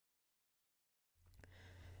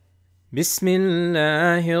بسم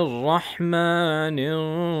الله الرحمن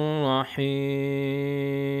الرحيم.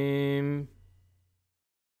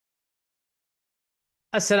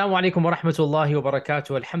 السلام عليكم ورحمة الله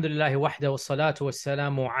وبركاته. الحمد لله وحده والصلاة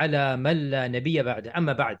والسلام على من لا نبي بعد.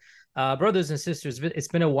 أما بعد. Brothers and sisters, it's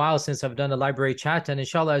been a while since I've done a library chat, and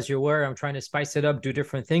inshallah, as you're aware, I'm trying to spice it up, do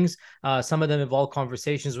different things. Some of them involve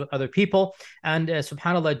conversations with other people. And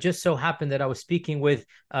subhanAllah, just so happened that I was speaking with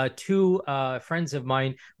two friends of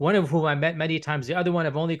mine, one of whom I met many times, the other one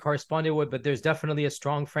I've only corresponded with, but there's definitely a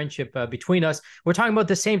strong friendship between us. We're talking about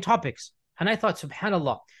the same topics. And I thought,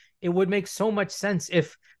 subhanAllah, it would make so much sense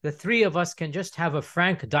if the three of us can just have a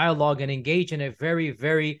frank dialogue and engage in a very,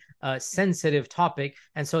 very sensitive topic.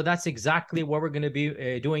 And so that's exactly what we're going to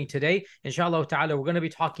be doing today. Inshallah ta'ala, we're going to be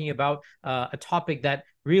talking about a topic that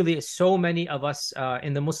really so many of us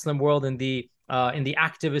in the Muslim world, in the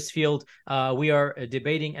activist field, we are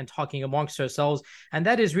debating and talking amongst ourselves. And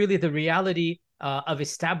that is really the reality of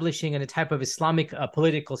establishing a type of Islamic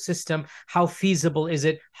political system. How feasible is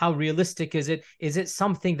it? How realistic is it? Is it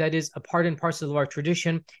something that is a part and parcel of our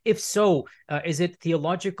tradition? If so, is it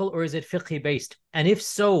theological or is it fiqh based? And if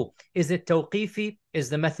so, is it tawqifi? Is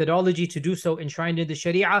the methodology to do so enshrined in the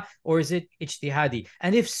Sharia, or is it ijtihadi?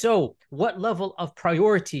 And if so, what level of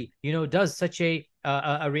priority, does such a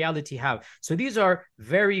reality have? So these are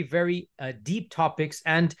very, very deep topics.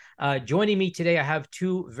 And joining me today, I have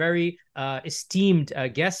two very esteemed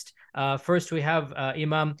guests. First, we have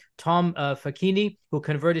Imam Tom Facchine, who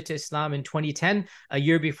converted to Islam in 2010, a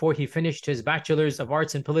year before he finished his Bachelor's of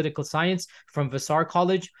Arts in Political Science from Vassar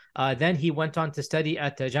College. Then he went on to study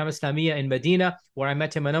at Jama Islamiyya in Medina, where I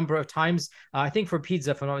met him a number of times, I think for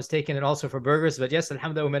pizza, if I'm not mistaken, and also for burgers. But yes,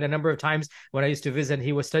 alhamdulillah, we met a number of times when I used to visit.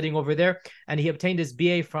 He was studying over there, and he obtained his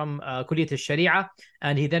BA from Kulliyat al-Sharia,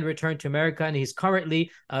 and he then returned to America, and he's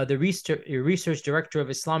currently the research director of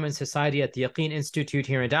Islam and Society at the Yaqeen Institute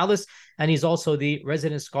here in Dallas, and he's also the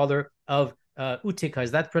resident scholar of Utica.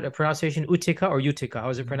 Is that pronunciation Utica or Utica? How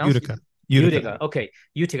is it pronounced? Utica. Utica. Okay.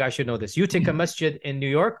 Utica. I should know this. Utica Masjid in New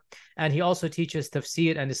York. And he also teaches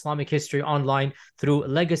tafsir and Islamic history online through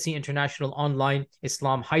Legacy International Online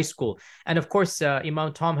Islam High School. And of course,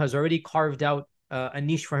 Imam Tom has already carved out a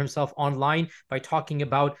niche for himself online by talking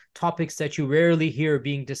about topics that you rarely hear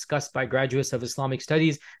being discussed by graduates of Islamic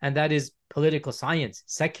studies, and that is political science,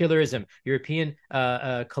 secularism, European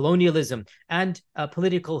colonialism, and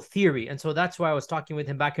political theory. And so that's why I was talking with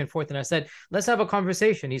him back and forth, and I said, let's have a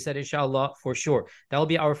conversation. He said, inshallah, for sure. That'll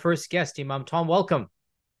be our first guest. Imam Tom, welcome.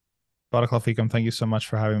 Barakallahu feekum. Thank you so much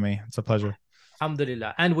for having me. It's a pleasure.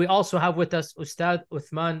 Alhamdulillah. And we also have with us Ustadh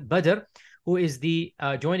Uthman Badar, who is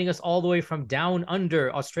joining us all the way from down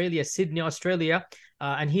under Australia, Sydney, Australia.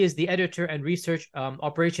 And he is the editor and research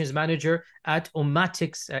operations manager at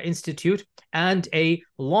Ummatics Institute, and a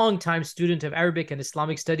longtime student of Arabic and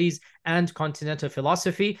Islamic studies and continental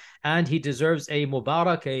philosophy. And he deserves a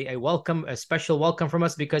Mubarak, a welcome, a special welcome from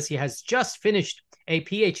us, because he has just finished a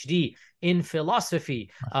PhD in philosophy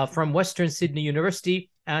from Western Sydney University.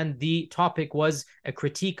 And the topic was a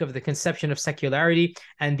critique of the conception of secularity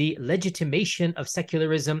and the legitimation of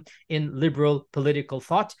secularism in liberal political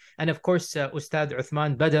thought. And of course, Ustadh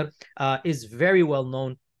Uthman Badr is very well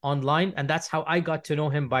known online, and that's how I got to know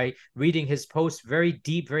him, by reading his posts. Very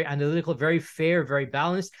deep, very analytical, very fair, very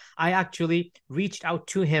balanced. I actually reached out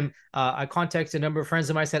to him. I contacted a number of friends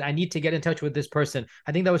of mine. I said, I need to get in touch with this person.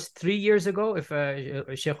 I think that was 3 years ago, if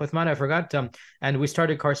Shaykh Uthman, I forgot. And we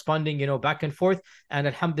started corresponding, back and forth. And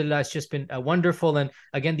alhamdulillah, it's just been wonderful. And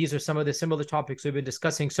again, these are some of the similar topics we've been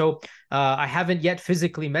discussing. So I haven't yet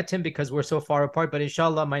physically met him because we're so far apart. But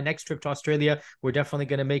inshallah, my next trip to Australia, we're definitely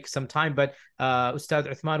going to make some time. But Ustadh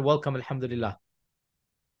Uthman, welcome, alhamdulillah.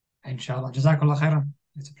 Inshallah. Jazakallah khairan.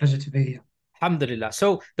 It's a pleasure to be here. Alhamdulillah.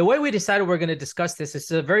 So the way we decided we're going to discuss this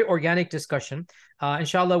is a very organic discussion.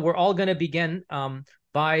 Inshallah, we're all going to begin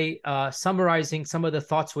by summarizing some of the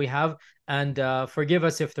thoughts we have. And forgive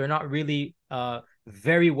us if they're not really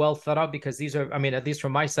very well thought out, because these are, at least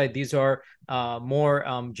from my side, these are more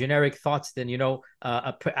generic thoughts than,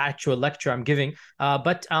 an actual lecture I'm giving.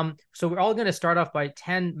 So we're all going to start off by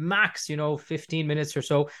 10 max, 15 minutes or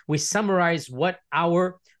so. We summarize what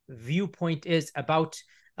our viewpoint is about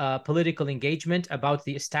political engagement, about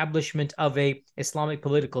the establishment of a Islamic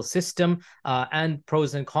political system, and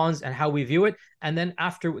pros and cons, and how we view it. And then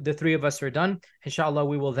after the three of us are done, inshallah,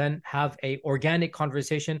 we will then have a organic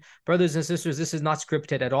conversation. Brothers and sisters, this is not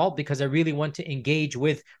scripted at all because I really want to engage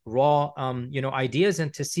with raw, ideas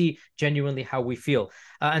and to see genuinely how we feel.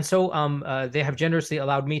 And so they have generously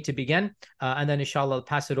allowed me to begin. And then inshallah, I'll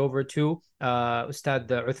pass it over to Ustadh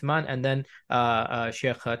Uthman and then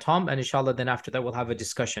Shaykh Tom. And inshallah, then after that, we'll have a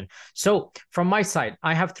discussion. So from my side,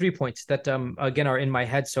 I have 3 points that, again, are in my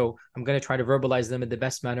head. So I'm going to try to verbalize them in the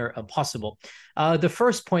best manner possible. The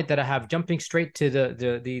first point that I have, jumping straight to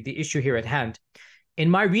the issue here at hand, in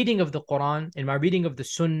my reading of the Quran, in my reading of the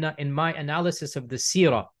Sunnah, in my analysis of the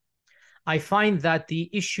Seerah, I find that the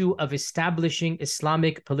issue of establishing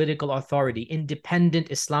Islamic political authority,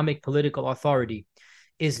 independent Islamic political authority,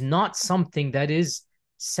 is not something that is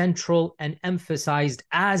central and emphasized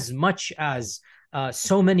as much as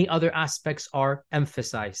so many other aspects are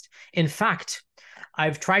emphasized. In fact,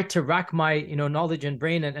 I've tried to rack my knowledge and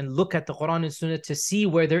brain and look at the Quran and Sunnah to see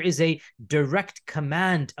where there is a direct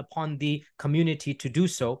command upon the community to do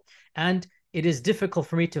so. And it is difficult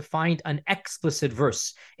for me to find an explicit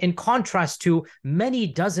verse, in contrast to many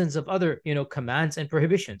dozens of other commands and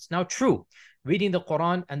prohibitions. Now, true, reading the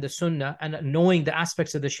Quran and the Sunnah and knowing the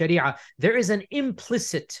aspects of the Sharia, there is an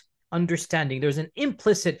implicit understanding, there's an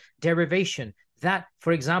implicit derivation that,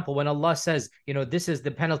 for example, when Allah says, this is the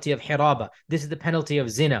penalty of hiraba, this is the penalty of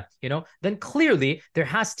zina, then clearly there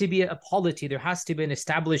has to be a polity, there has to be an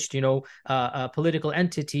established, political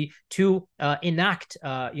entity to enact,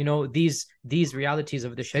 these realities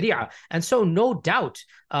of the Sharia. And so no doubt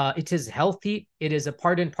it is healthy, it is a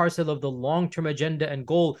part and parcel of the long-term agenda and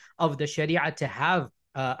goal of the Sharia to have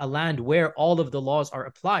a land where all of the laws are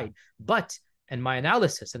applied. But and my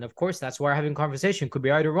analysis, and of course, that's why we're having conversation, could be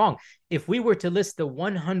right or wrong. If we were to list the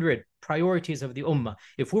 100 priorities of the ummah,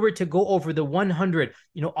 if we were to go over the 100,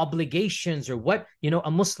 obligations or what,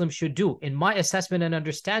 a Muslim should do, in my assessment and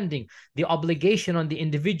understanding, the obligation on the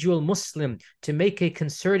individual Muslim to make a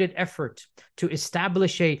concerted effort to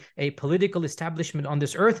establish a political establishment on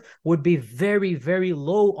this earth would be very, very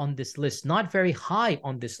low on this list, not very high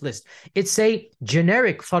on this list. It's a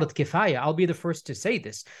generic fard kifaya. I'll be the first to say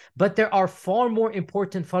this, but there are far more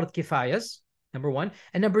important fard kifayas, number one.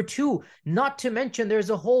 And number two, not to mention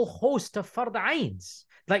there's a whole host of fard ains.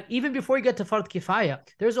 Like even before you get to fard kifaya,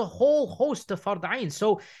 there's a whole host of fard ain.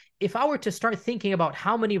 So if I were to start thinking about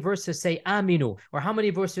how many verses say aminu, or how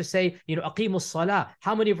many verses say, aqimus salah,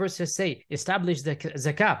 how many verses say establish the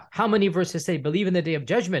zakah, how many verses say believe in the day of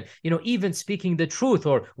judgment, even speaking the truth,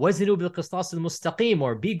 or wazinu bil qistas al mustaqim,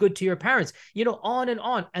 or be good to your parents,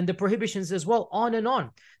 on, and the prohibitions as well, on and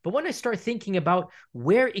on. But when I start thinking about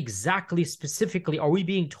where exactly, specifically are we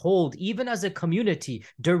being told, even as a community,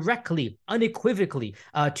 directly, unequivocally,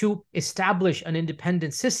 to establish an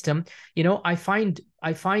independent system,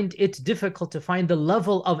 I find it difficult to find the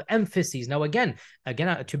level of emphasis. Now, again,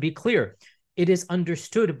 to be clear, it is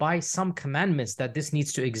understood by some commandments that this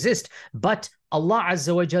needs to exist, but Allah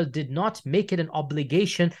Azza wa Jal did not make it an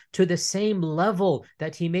obligation to the same level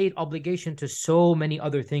that He made obligation to so many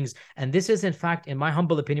other things. And this is, in fact, in my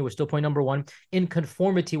humble opinion, we're still point number one, in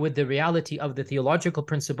conformity with the reality of the theological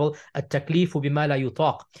principle, at-taklifu bima la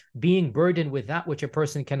yutaq, being burdened with that which a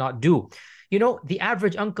person cannot do. The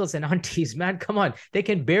average uncles and aunties, man, come on, they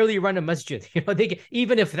can barely run a masjid, they can,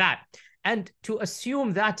 even if that. And to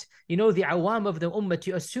assume that, the awam of the ummah,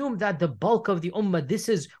 to assume that the bulk of the ummah, this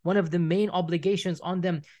is one of the main obligations on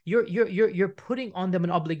them, you're putting on them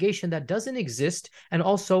an obligation that doesn't exist, and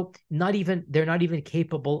also they're not even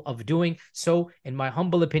capable of doing. So in my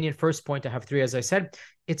humble opinion, first point, I have three, as I said,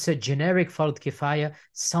 it's a generic fard kifaya.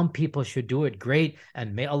 Some people should do it, great,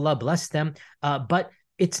 and may Allah bless them. But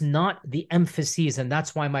it's not the emphases, and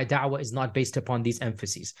that's why my da'wah is not based upon these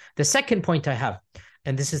emphases. The second point I have,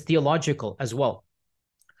 and this is theological as well.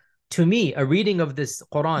 To me, a reading of this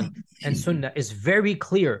Quran and Sunnah is very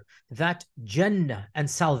clear that Jannah and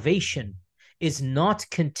salvation is not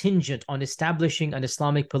contingent on establishing an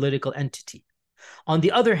Islamic political entity. On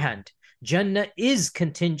the other hand, Jannah is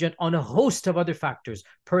contingent on a host of other factors: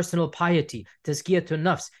 personal piety, tazkiyatun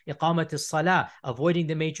nafs, iqamat as-salah, avoiding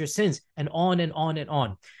the major sins, and on and on and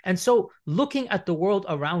on. And so looking at the world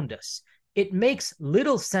around us, it makes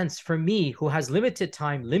little sense for me, who has limited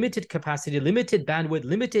time, limited capacity, limited bandwidth,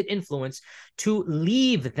 limited influence, to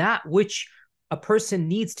leave that which a person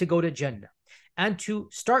needs to go to Jannah and to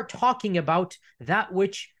start talking about that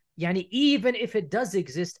which, even if it does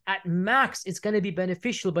exist, at max, it's going to be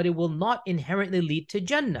beneficial, but it will not inherently lead to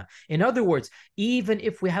Jannah. In other words, even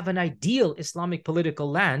if we have an ideal Islamic political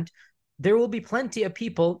land, there will be plenty of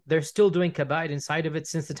people, they're still doing kabair inside of it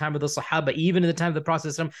since the time of the Sahaba, even in the time of the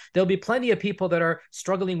Prophet. There'll be plenty of people that are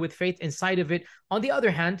struggling with faith inside of it. On the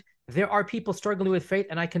other hand, there are people struggling with faith,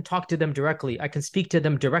 and I can talk to them directly. I can speak to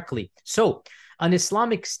them directly. So an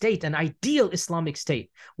Islamic state, an ideal Islamic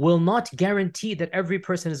state, will not guarantee that every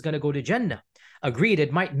person is going to go to Jannah. Agreed,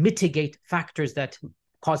 it might mitigate factors that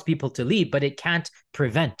cause people to leave, but it can't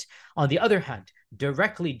prevent. On the other hand,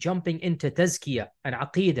 directly jumping into tazkiyah and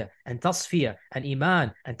aqidah and tasfiyah and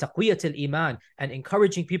iman and taqwiyat al-iman and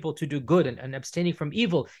encouraging people to do good and abstaining from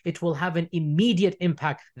evil, it will have an immediate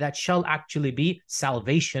impact that shall actually be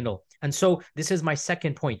salvational. And so this is my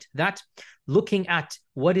second point, that looking at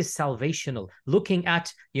what is salvational, looking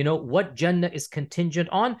at, what Jannah is contingent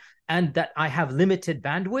on, and that I have limited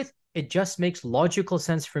bandwidth, it just makes logical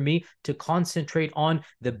sense for me to concentrate on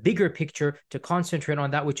the bigger picture, to concentrate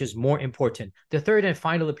on that which is more important. The third and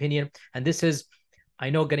final opinion, and this is, I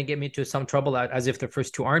know, going to get me into some trouble, as if the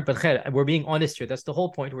first two aren't, but khair, we're being honest here. That's the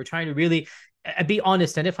whole point. We're trying to really be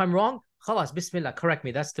honest. And if I'm wrong, khalas, bismillah, correct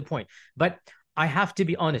me. That's the point. But I have to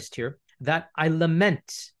be honest here, that I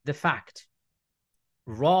lament the fact,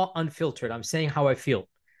 raw, unfiltered, I'm saying how I feel,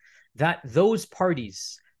 that those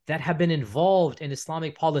parties that have been involved in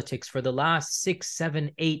Islamic politics for the last 6,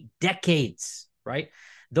 7, 8 decades, right?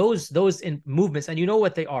 Those in movements, and you know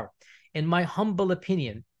what they are. In my humble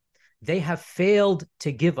opinion, they have failed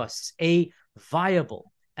to give us a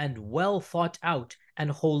viable and well thought out and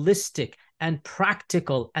holistic and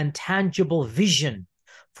practical and tangible vision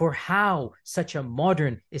for how such a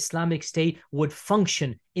modern Islamic state would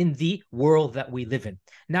function in the world that we live in.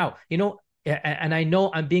 Now, and I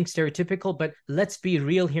know I'm being stereotypical, but let's be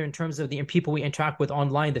real here in terms of the people we interact with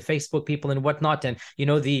online, the Facebook people and whatnot, and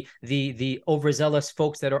the overzealous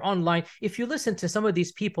folks that are online. If you listen to some of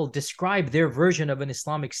these people describe their version of an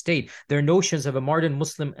Islamic state, their notions of a modern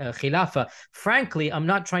Muslim Khila fah, frankly, I'm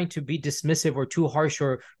not trying to be dismissive or too harsh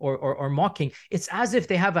or mocking. It's as if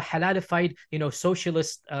they have a halalified,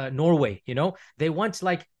 socialist Norway. They want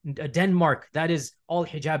like Denmark that is all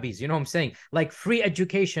hijabis, you know what I'm saying? Like free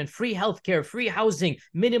education, free healthcare, free housing,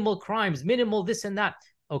 minimal crimes, minimal this and that.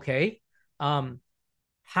 Okay.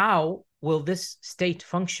 How will this state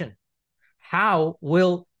function? How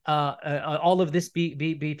will all of this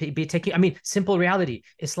be taken? I mean, simple reality.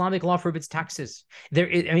 Islamic law forbids taxes.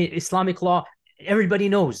 Islamic law, everybody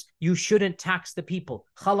knows you shouldn't tax the people.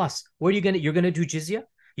 Khalas. What are you you're gonna do jizya?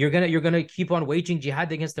 You're gonna keep on waging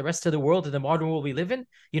jihad against the rest of the world in the modern world we live in?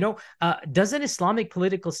 Does an Islamic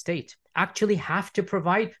political state actually have to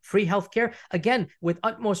provide free healthcare? Again, with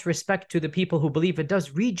utmost respect to the people who believe it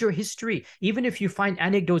does, read your history. Even if you find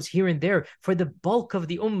anecdotes here and there, for the bulk of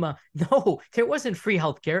the ummah, no, there wasn't free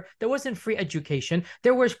healthcare. There wasn't free education.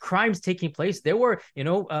 There were crimes taking place. There were,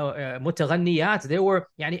 mutaghanniyat. There were,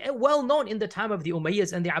 well known in the time of the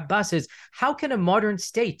Umayyads and the Abbasids. How can a modern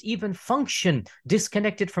state even function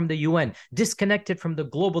disconnected from the UN, disconnected from the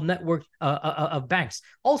global network of banks?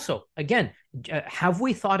 Also, again, have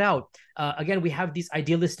we thought out, again, we have these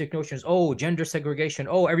idealistic notions, gender segregation,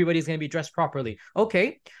 everybody's going to be dressed properly.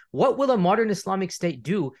 Okay, what will a modern Islamic state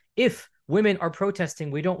do if women are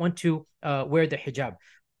protesting, we don't want to wear the hijab?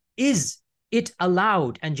 Is it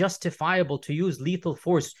allowed and justifiable to use lethal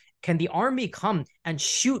force? Can the army come and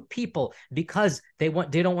shoot people because they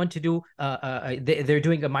don't want to do they're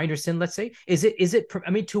doing a minor sin, let's say? Is it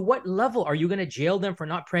I mean, to what level are you going to jail them for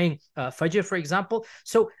not praying Fajr, for example?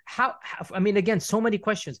 So how again, so many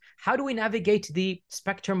questions. How do we navigate the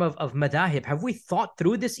spectrum of madahib? Have we thought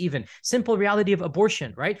through this? Even simple reality of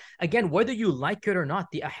abortion, right? Again, whether you like it or not,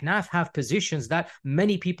 the Ahnaf have positions that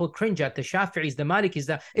many people cringe at, the Shafi'is, the Malikis,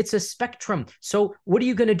 that it's a spectrum. So what are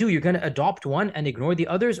you going to do? You're going to adopt one and ignore the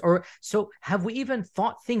others? Or so have we even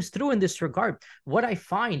thought things through in this regard? What I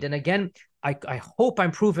find, and again, I hope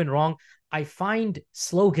I'm proven wrong, I find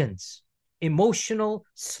slogans, emotional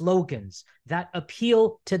slogans that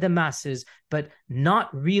appeal to the masses, but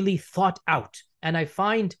not really thought out. And I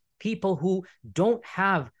find people who don't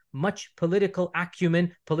have much political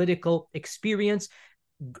acumen, political experience,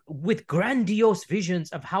 with grandiose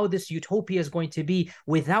visions of how this utopia is going to be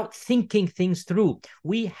without thinking things through.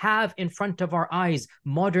 We have in front of our eyes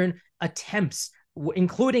modern attempts,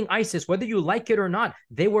 including ISIS, whether you like it or not.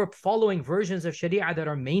 They were following versions of Sharia that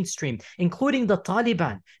are mainstream, including the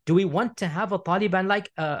Taliban. Do we want to have a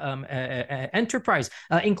Taliban-like enterprise,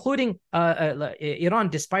 including Iran,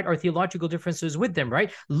 despite our theological differences with them,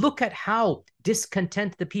 right? Look at how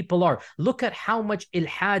discontent the people are. Look at how much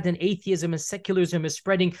ilhad and atheism and secularism is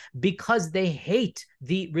spreading because they hate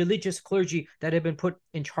the religious clergy that have been put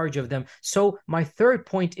in charge of them. So my third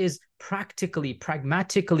point is practically,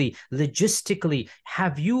 pragmatically, logistically,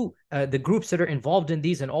 have you, the groups that are involved in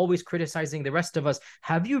these and always criticizing the rest of us,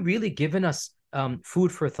 have you really given us food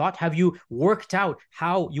for thought? Have you worked out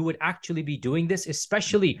how you would actually be doing this,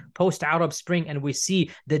 especially post Arab Spring, and we see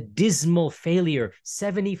the dismal failure,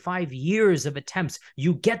 75 years of attempts.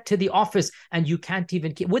 You get to the office and you can't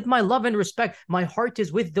even keep, with my love and respect, my heart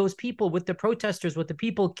is with those people, with the protesters, with the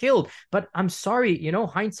people killed. But I'm sorry,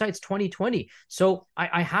 hindsight's 2020. So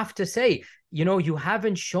I have to say, you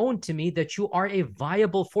haven't shown to me that you are a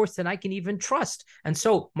viable force that I can even trust. And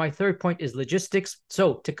so my third point is logistics.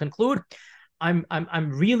 So to conclude,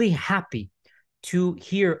 I'm really happy to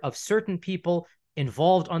hear of certain people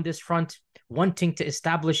involved on this front, wanting to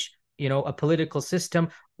establish, a political system.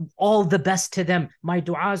 All the best to them. My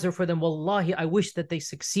du'as are for them. Wallahi, I wish that they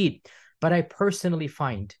succeed. But I personally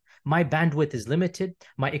find my bandwidth is limited.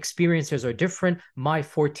 My experiences are different. My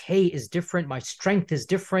forte is different. My strength is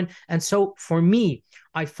different. And so for me,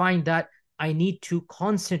 I find that I need to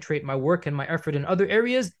concentrate my work and my effort in other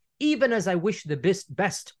areas, even as I wish the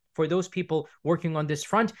best for those people working on this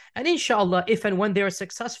front. And inshallah, if and when they are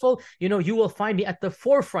successful, you will find me at the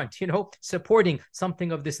forefront, supporting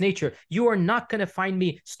something of this nature. You are not going to find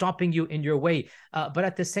me stopping you in your way. But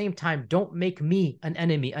at the same time, don't make me an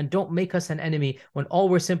enemy and don't make us an enemy when all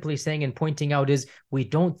we're simply saying and pointing out is we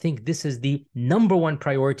don't think this is the number one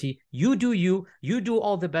priority. You do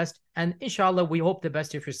all the best. And inshallah, we hope the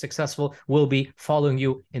best. If you're successful, we'll be following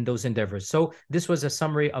you in those endeavors. So this was a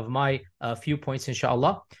summary of my few points,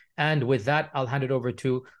 inshallah. And with that, I'll hand it over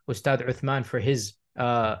to Ustadh Uthman for his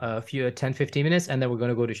few 10-15 minutes. And then we're going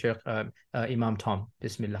to go to Shaykh Imam Tom.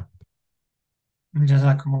 Bismillah.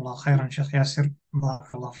 Jazakumullah khairan, Shaykh Yasir.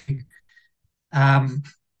 Barakallah feek.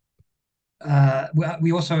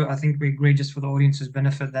 We also, I think we agree, just for the audience's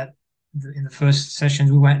benefit, that in the first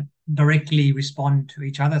sessions we won't directly respond to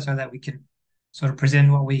each other, so that we can sort of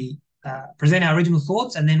present our original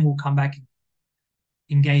thoughts, and then we'll come back and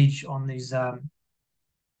engage on these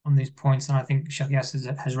points. And I think Shaykh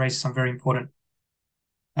Yasir has raised some very important,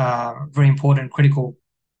 critical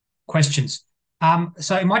questions.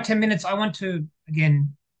 So in my 10 minutes, I want to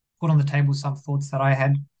again put on the table some thoughts that I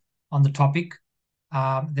had on the topic.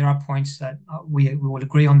 There are points that we will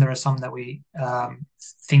agree on. There are some that we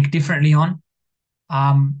think differently on.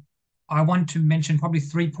 I want to mention probably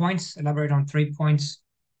 3 points, elaborate on 3 points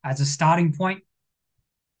as a starting point.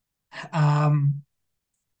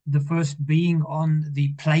 The first being on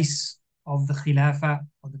the place of the Khilafah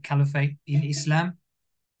or the Caliphate in Islam.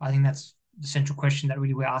 I think that's the central question that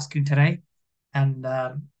really we're asking today. And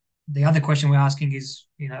the other question we're asking is,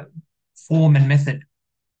 form and method.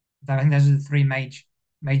 I think those are the 3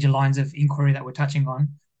 major lines of inquiry that we're touching on.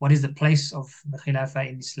 What is the place of the Khilafah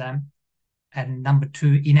in Islam? And number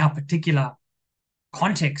 2, in our particular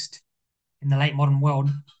context in the late modern world,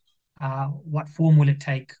 what form will it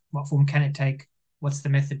take? What form can it take? What's the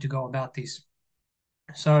method to go about this?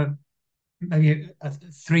 So maybe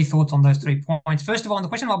 3 thoughts on those 3 points. First of all, on the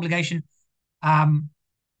question of obligation,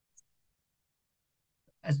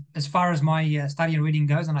 as far as my study and reading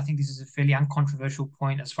goes, and I think this is a fairly uncontroversial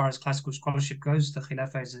point as far as classical scholarship goes, the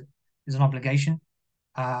Khilafah is an obligation.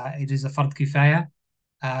 It is a fard kifaya,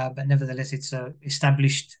 but nevertheless it's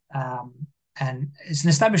established, and it's an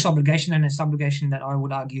established obligation, and it's an obligation that I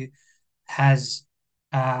would argue has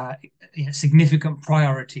significant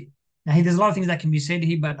priority. Now, there's a lot of things that can be said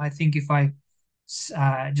here, but I think if I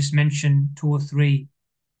just mention 2 or 3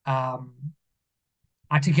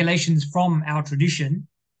 articulations from our tradition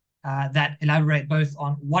that elaborate both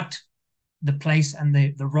on what the place and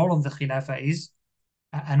the role of the Khilafah is,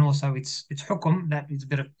 and also its hukum, that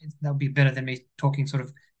would be better than me talking sort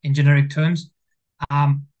of in generic terms.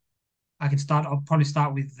 I'll probably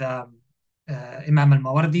start with Imam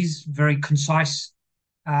al-Mawardi's very concise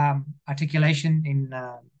articulation in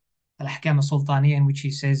Al-Ahkam al-Sultaniyya, in which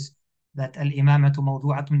he says that al-imamatu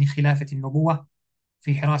mawdu'atun min khilafati an-nubuwah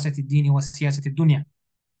fi hirasati ad-din wa siyasati ad-dunya,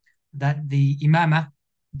 that the imama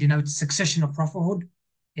denotes succession of prophethood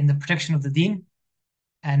in the protection of the deen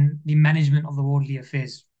and the management of the worldly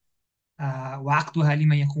affairs. وَعَقْدُهَا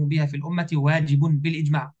لِمَنْ يَقُومُ بِهَا فِي الْأُمَّةِ وَاجِبٌ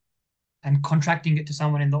بِالْإِجْمَاعِ, and contracting it to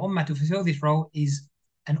someone in the ummah to fulfill this role is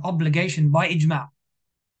an obligation by ijma'.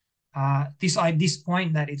 This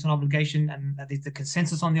point that it's an obligation and that it's the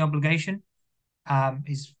consensus on the obligation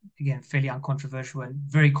is, again, fairly uncontroversial and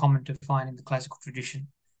very common to find in the classical tradition.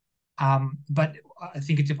 But I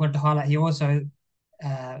think it's important to highlight here also,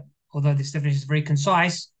 although this definition is very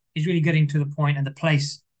concise, is really getting to the point and the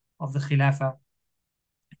place of the Khilafah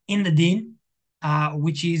in the deen,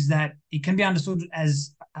 which is that it can be understood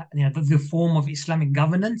as the form of Islamic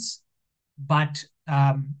governance, but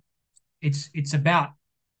it's about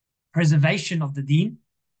preservation of the deen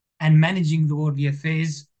and managing the worldly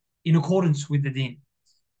affairs in accordance with the deen.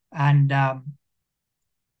 And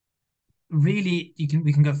really,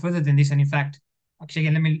 we can go further than this. And in fact, actually,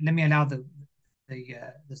 again, let me allow the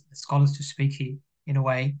scholars to speak here in a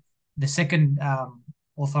way. The second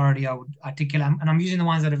authority I would articulate, and I'm using the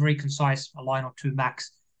ones that are very concise, a line or two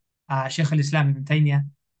max. Shaykh al-Islam Ibn Taymiyyah,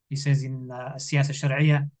 he says in السياسة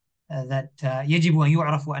الشرعية that يجب أن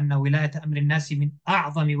يعرف أن ولاية أمر الناس من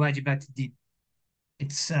أعظم واجبات الدين.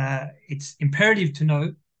 It's imperative to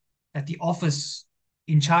know that the office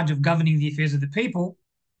in charge of governing the affairs of the people,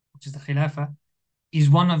 which is the Khilafah, is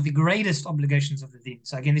one of the greatest obligations of the deen.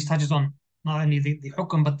 So again, this touches on not only the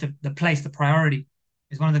hukum, but the place, the priority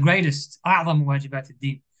is one of the greatest. أعظم واجبات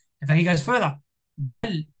الدين. In fact, he goes further.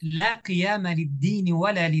 بل لا قيام للدين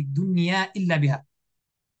ولا للدنيا إلا بها.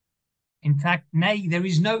 In fact, nay,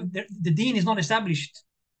 the deen is not established,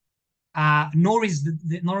 nor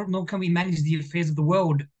can we manage the affairs of the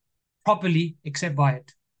world properly except by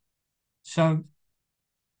it. So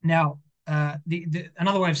now,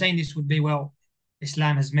 another way of saying this would be, well,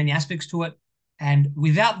 Islam has many aspects to it, and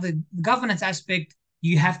without the governance aspect,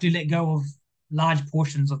 you have to let go of large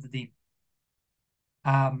portions of the deen.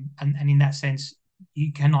 And in that sense,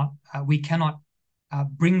 we cannot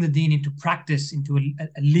bring the deen into practice, into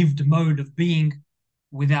a lived mode of being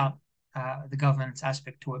without the governance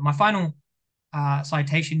aspect to it. My final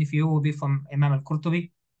citation, if you will, be from Imam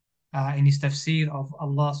al-Qurtubi in his tafsir of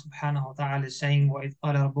Allah subhanahu wa ta'ala saying, وَإِذْ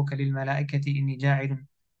قَالَ رَبُّكَ لِلْمَلَائِكَةِ إِنِّي جَاعِلٌ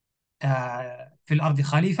فِي الْأَرْضِ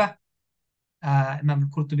خَلِيفَةً. Imam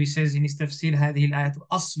al-Qurtubi says in his tafsir, هذه الآية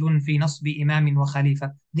أصل في نصب إمام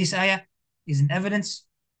وخليفة. This ayah is an evidence,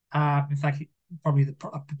 in fact, probably the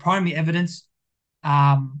primary evidence,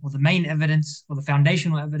 or the main evidence, or the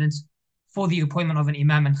foundational evidence for the appointment of an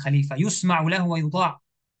imam and khalifa. يسمع له ويطاع,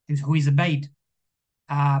 who is obeyed.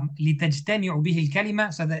 لتجتمع به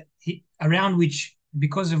الكلمة, so that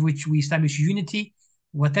because of which we establish unity.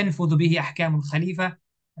 وتنفذ به أحكام الخليفة,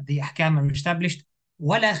 the ahkam are established.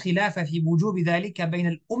 ولا خلاف في وجوب ذلك بين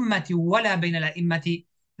الأمة ولا بين الأئمة.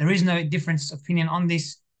 There is no difference of opinion on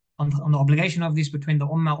this, on the obligation of this between the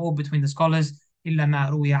ummah or between the scholars. إلا ما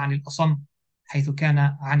روي عن الأصم حيث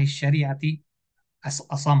كان عن الشريعة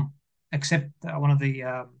أصم, except one of the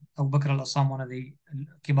Abu Bakr al-Assam, one of the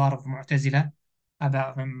kibar of Mu'tazila,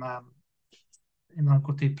 about him. Imam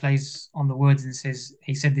Qurtubi plays on the words and says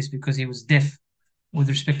he said this because he was deaf with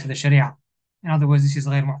respect to the Sharia. In other words, this is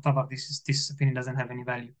غير معتبر. This opinion doesn't have any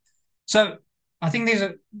value. So I think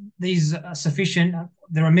these are sufficient.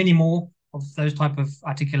 There are many more of those type of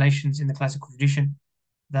articulations in the classical tradition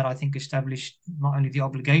that I think established not only the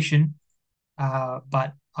obligation,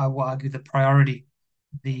 but I will argue the priority,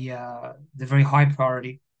 the very high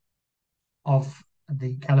priority of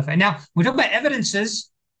the caliphate. Now, we talk about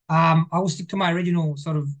evidences. I will stick to my original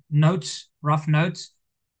sort of notes, rough notes,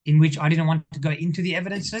 in which I didn't want to go into the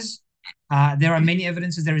evidences. There are many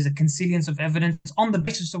evidences. There is a consilience of evidence on the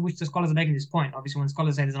basis of which the scholars are making this point. Obviously, when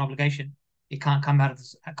scholars say there's an obligation, it can't come out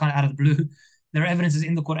of the blue. There are evidences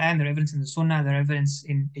in the Quran. There are evidence in the Sunnah. There are evidence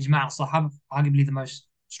in Ijma' al-Sahaba. Arguably, the most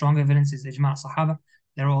strong evidence is Ijma' al-Sahaba.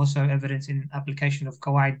 There are also evidence in application of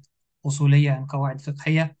Qawaid Usuliyya and Qawaid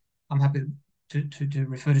Fiqhiyya. I'm happy to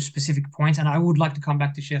refer to specific points, and I would like to come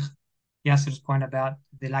back to Shaykh Yasir's point about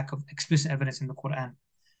the lack of explicit evidence in the Quran.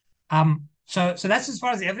 So that's as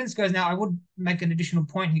far as the evidence goes. Now, I would make an additional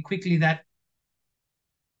point here quickly that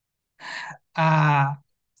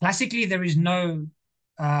classically there is no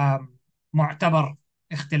mu'tabar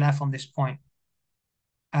ikhtilaf on this point.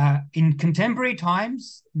 In contemporary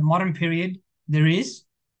times, in the modern period, there is,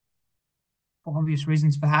 for obvious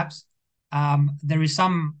reasons perhaps, there is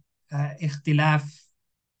some ikhtilaf,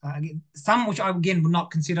 some which I again would not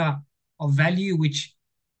consider of value, which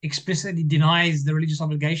explicitly denies the religious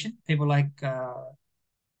obligation. People like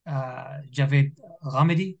Javed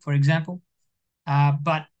Ghamidi, for example.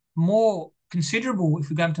 But more considerable, if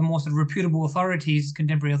we go into more sort of reputable authorities,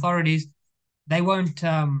 contemporary authorities, they won't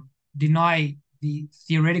deny the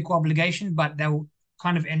theoretical obligation, but they'll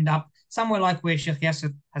kind of end up somewhere like where Shaykh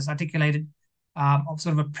Yasir has articulated, of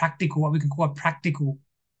sort of a practical, what we can call a practical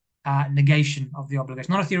negation of the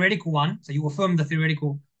obligation. Not a theoretical one, so you affirm the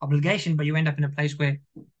theoretical obligation, but you end up in a place where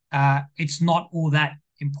it's not all that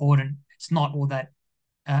important. It's not all that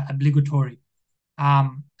obligatory.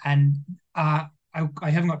 And I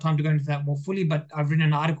haven't got time to go into that more fully, but I've written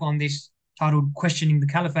an article on this titled Questioning the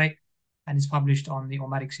Caliphate, and it's published on the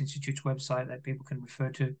Ummatics Institute's website that people can refer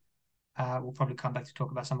to. We'll probably come back to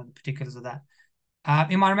talk about some of the particulars of that.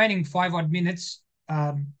 In my remaining 5 odd minutes,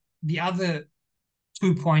 the other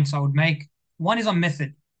 2 points I would make. One is on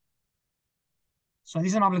method. So this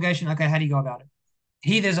is an obligation. Okay, how do you go about it?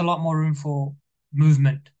 Here, there's a lot more room for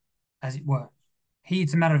movement, as it were. Here,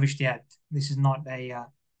 it's a matter of ijtihad. This is not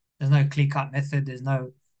there's no clear-cut method. There's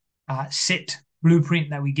no set blueprint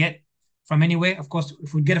that we get from anywhere. Of course,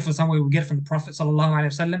 if we get it from somewhere, we get it from the Prophet sallallahu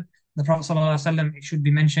alaihi wasallam. The Prophet sallallahu alaihi wasallam, it should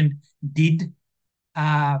be mentioned, did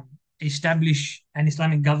establish an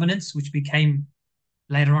Islamic governance, which became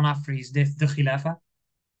later on after his death the Khilafah,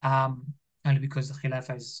 only because the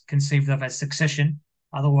Khilafah is conceived of as succession.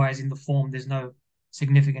 Otherwise, in the form, there's no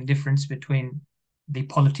significant difference between the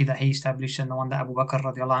polity that he established and the one that Abu Bakr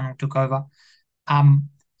radiallahu anhu took over.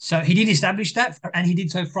 So he did establish that, and he did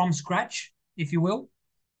so from scratch, if you will.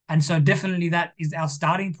 And so definitely that is our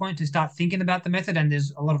starting point to start thinking about the method, and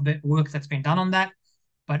there's a lot of work that's been done on that.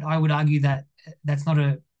 But I would argue that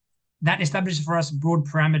that establishes for us broad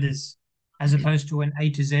parameters as opposed to an A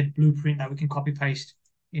to Z blueprint that we can copy paste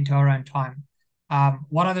into our own time.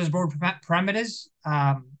 What are those broad parameters?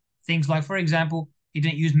 Things like, for example, he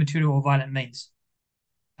didn't use material or violent means.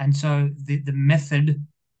 And so the method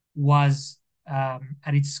was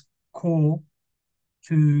at its core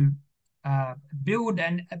to build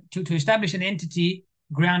and to establish an entity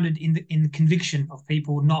grounded in the conviction of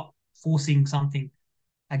people, not forcing something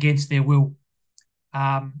against their will.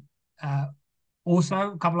 Also,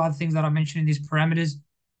 a couple of other things that I mentioned in these parameters,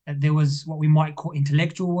 there was what we might call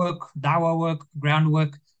intellectual work, dawah work,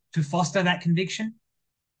 groundwork to foster that conviction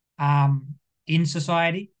in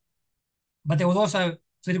society. But there was also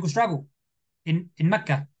political struggle in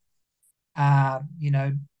Mecca,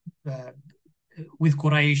 with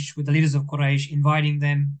Quraysh, with the leaders of Quraysh, inviting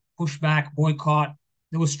them, pushback, boycott.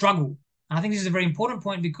 There was struggle. And I think this is a very important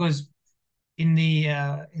point because in the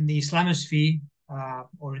Islamosphere,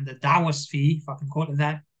 or in the Dawah sphere, if I can call it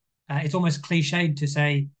that, it's almost cliched to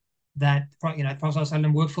say that the Prophet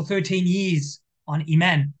ﷺ worked for 13 years on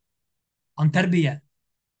Iman, on Tarbiyah,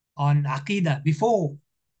 on Aqidah before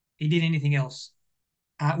he did anything else,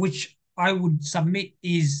 which I would submit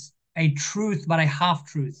is a truth, but a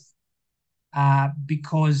half-truth,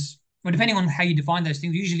 because, well, depending on how you define those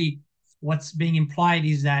things, usually what's being implied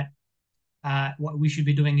is that what we should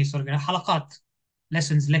be doing is sort of halaqat,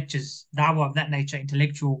 lessons, lectures, da'wah of that nature,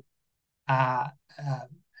 intellectual,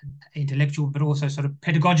 but also sort of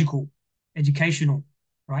pedagogical, educational,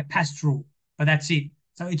 right, pastoral. But that's it.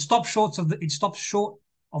 So it stops short of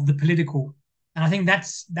the political, and I think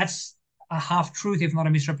that's a half truth, if not a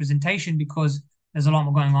misrepresentation, because there's a lot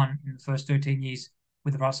more going on in the first 13 years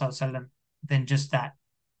with the Prophet ﷺ than just that.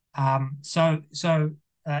 So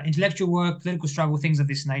intellectual work, political struggle, things of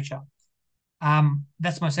this nature.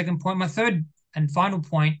 That's my second point. My third and final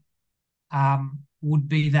point would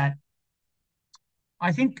be that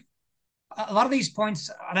I think a lot of these points,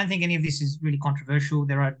 I don't think any of this is really controversial.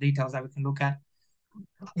 There are details that we can look at.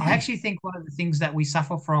 I actually think one of the things that we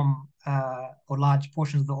suffer from, or large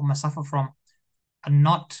portions of the Ummah suffer from, are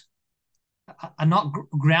not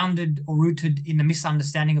grounded or rooted in the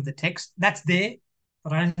misunderstanding of the text. That's there,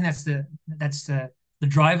 but I don't think that's the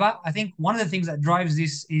driver. I think one of the things that drives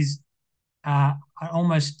this is an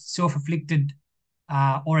almost self-afflicted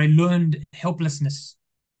or a learned helplessness,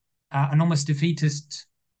 an almost defeatist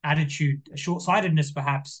attitude, a short-sightedness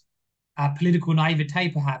perhaps, political naivete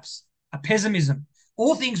perhaps, a pessimism,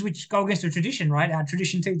 all things which go against the tradition, right? Our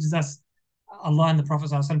tradition teaches us, Allah and the Prophet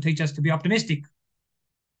ﷺ teach us to be optimistic,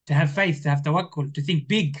 to have faith, to have tawakkul, to think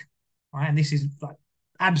big, right? And this is like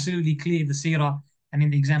absolutely clear in the seerah and in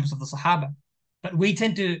the examples of the Sahaba. But we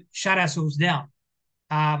tend to shut ourselves down.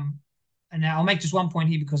 And now I'll make just one point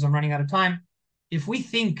here because I'm running out of time. If we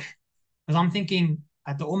think, because I'm thinking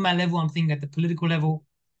at the ummah level, I'm thinking at the political level,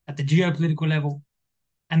 at the geopolitical level,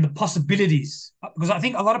 and the possibilities. Because I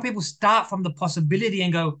think a lot of people start from the possibility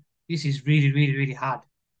and go, this is really, really, really hard.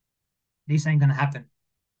 This ain't going to happen,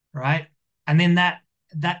 right? And then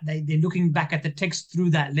they're looking back at the text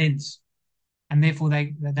through that lens. And therefore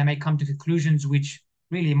they may come to conclusions which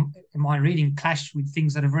really, in my reading, clash with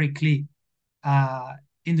things that are very clear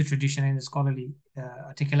in the tradition and the scholarly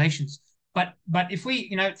articulations. But if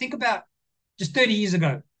we think about just 30 years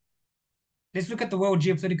ago, let's look at the world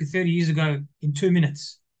geopolitically 30 years ago in 2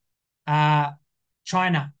 minutes.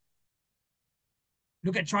 China.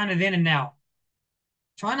 Look at China then and now.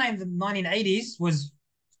 China in the 1980s was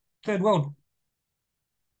third world.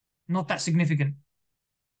 Not that significant.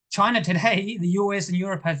 China today, the US and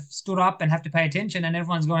Europe have stood up and have to pay attention, and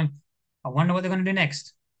everyone's going, I wonder what they're going to do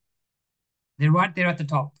next. They're right there at the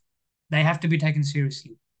top. They have to be taken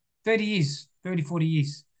seriously. 30 years, 30, 40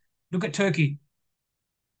 years. Look at Turkey.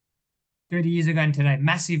 30 years ago and today.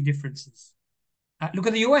 Massive differences. Look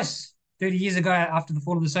at the US. 30 years ago, after the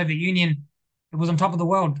fall of the Soviet Union, it was on top of the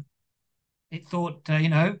world. It thought, in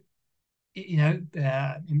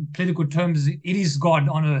political terms, it is God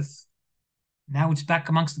on earth. Now it's back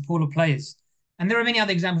amongst the pool of players. And there are many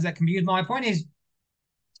other examples that can be used. My point is,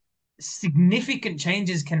 significant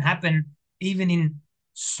changes can happen even in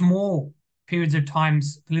small periods of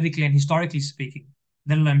times, politically and historically speaking,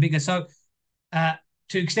 let alone bigger. So to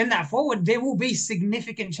extend that forward, there will be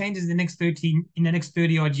significant changes in the next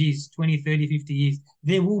 30 odd years, 20, 30, 50 years.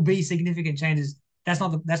 There will be significant changes. I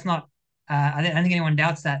don't think anyone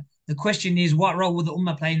doubts that. The question is, what role will the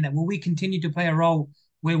Ummah play in that? Will we continue to play a role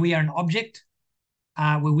where we are an object,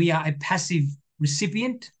 where we are a passive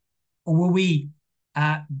recipient, or will we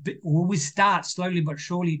start slowly but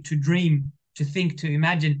surely to dream, to think, to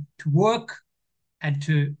imagine, to work, and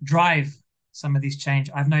to drive some of this change?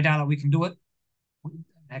 I have no doubt that we can do it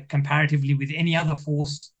comparatively with any other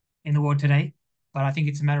force in the world today. But I think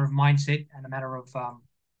it's a matter of mindset and a matter of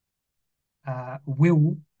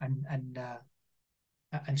will and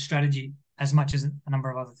strategy as much as a number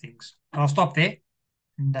of other things. But I'll stop there,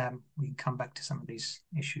 and we can come back to some of these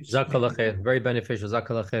issues. Jazakallah khair. Very beneficial.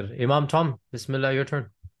 Jazakallah khair. Imam Tom, Bismillah, your turn.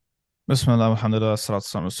 بسم الله والحمد لله والصلاة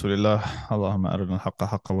والسلام على رسول الله اللهم أرنا الحق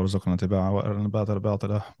حقا وارزقنا اتباعه وأرنا الباطل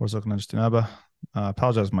باطلا وارزقنا اجتنابه. I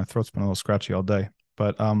apologize, my throat's been a little scratchy all day,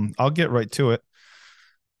 but I'll get right to it.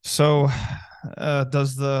 So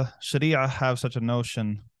does the Sharia have such a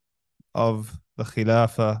notion of the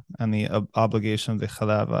Khilafah and the obligation of the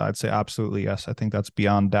Khilafah? I'd say absolutely yes. I think that's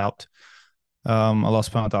beyond doubt. Allah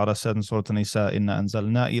subhanahu wa ta'ala said in Surah An-Nisa, إِنَّا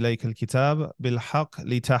أَنزَلْنَا إِلَيْكَ الْكِتَابَ بِالْحَقِّ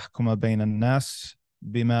لِتَحْكُمَ بَيْنَ النَّاسِ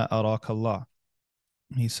بِمَا أَرَاكَ اللَّهُ.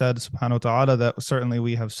 He said, subhanahu wa ta'ala, that certainly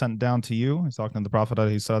we have sent down to you, he's talking to the Prophet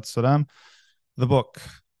ﷺ, the book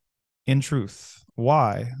in truth.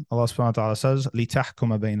 Why? Allah subhanahu wa ta'ala says,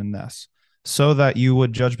 لِتَحْكُمَ بَيْنَ النَّاسِ, so that you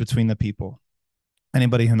would judge between the people.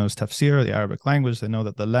 Anybody who knows tafsir, the Arabic language, they know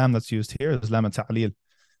that the lam that's used here is lam ta'lil.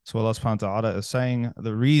 So Allah subhanahu wa ta'ala is saying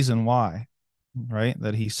the reason why, right,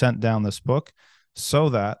 that he sent down this book, so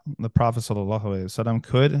that the Prophet sallallahu alaihi wasallam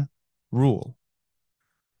could rule.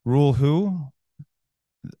 Rule who?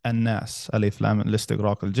 An-nas, alif lam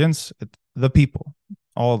listigraq al-jins, the people,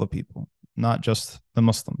 all the people, not just the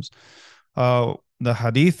Muslims. The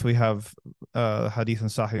hadith, we have hadith in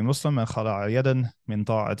Sahih Muslim, man khala'a yadan min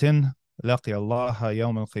ta'atin لقي الله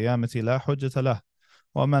يوم القيامة لا حجة له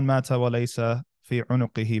ومن مات وليس في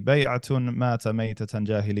عنقه بيعة مات ميتة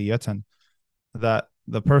جاهلية. That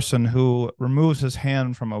the person who removes his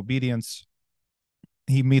hand from obedience,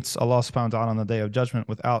 he meets Allah subhanahu wa ta'ala on the day of judgment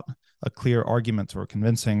without a clear argument or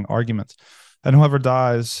convincing argument. And whoever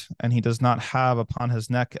dies and he does not have upon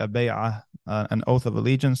his neck a bay'ah, an oath of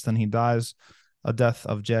allegiance, then he dies a death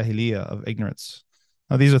of jahiliyyah, of ignorance.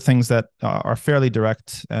 Now, these are things that are fairly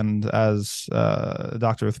direct, and as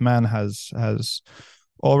Dr. Uthman has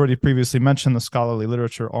already previously mentioned, the scholarly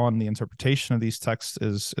literature on the interpretation of these texts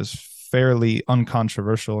is fairly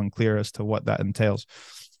uncontroversial and clear as to what that entails.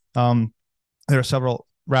 There are several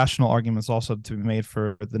rational arguments also to be made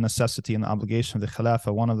for the necessity and the obligation of the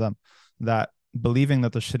Khilafah. One of them, that believing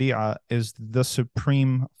that the Sharia is the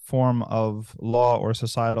supreme form of law or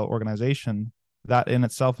societal organization, that in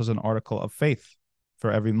itself is an article of faith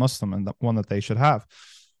for every Muslim, and the one that they should have.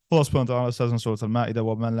 Allah subhanahu wa ta'ala says in Surah Al-Ma'idah,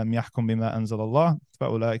 وَمَنْ لَمْ يَحْكُمْ بِمَا أَنزَلَ اللَّهُ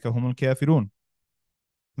فَأُولَٰئِكَ هُمُ الْكَافِرُونَ.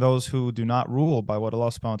 Those who do not rule by what Allah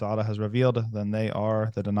subhanahu wa ta'ala has revealed, then they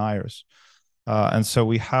are the deniers. And so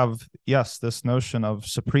we have, yes, this notion of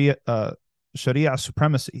Sharia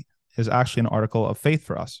supremacy is actually an article of faith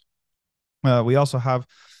for us. We also have,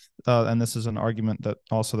 and this is an argument that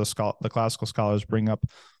also the classical scholars bring up,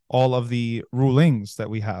 all of the rulings that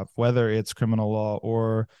we have, whether it's criminal law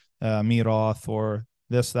or mirath or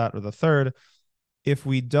this, that, or the third, if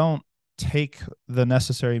we don't take the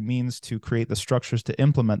necessary means to create the structures to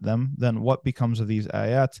implement them, then what becomes of these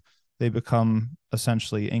ayat? They become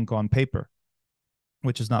essentially ink on paper,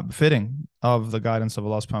 which is not befitting of the guidance of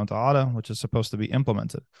Allah subhanahu wa ta'ala, which is supposed to be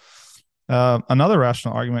implemented. Another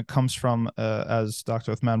rational argument comes from, as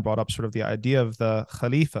Dr. Uthman brought up, sort of the idea of the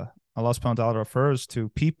Khalifa. Allah subhanahu wa ta'ala refers to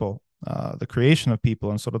people, the creation of people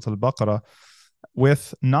in Surah Al-Baqarah,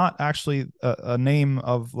 with not actually a name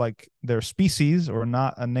of like their species, or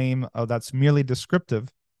not a name that's merely descriptive.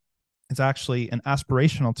 It's actually an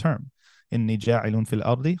aspirational term. Inni ja'ilun fil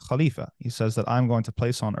ardi khalifa. He says that I'm going to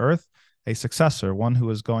place on earth a successor, one who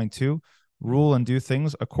is going to rule and do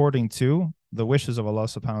things according to the wishes of Allah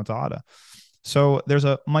subhanahu wa ta'ala. So there's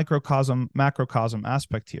a microcosm, macrocosm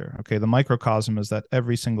aspect here. Okay, the microcosm is that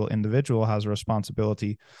every single individual has a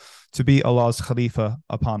responsibility to be Allah's Khalifa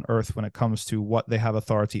upon earth when it comes to what they have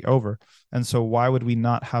authority over. And so why would we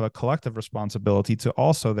not have a collective responsibility to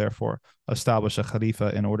also therefore establish a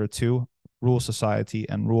Khalifa in order to rule society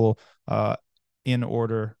and rule in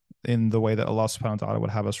order in the way that Allah subhanahu wa ta'ala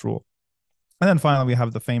would have us rule. And then finally, we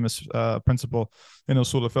have the famous principle in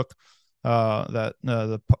Usul al-Fiqh that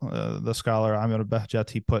the scholar Amir al-Bahjat,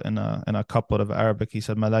 he put in a couplet of Arabic. He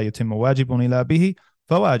said, "Ma la yutimmu wajibun ila bihi,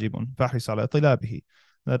 fawajibun fahris ala ila bihi."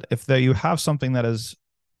 That if you have something that is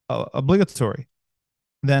obligatory,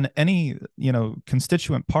 then any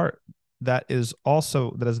constituent part that is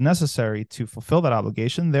necessary to fulfill that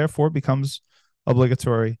obligation, therefore becomes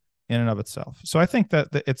obligatory in and of itself. So I think that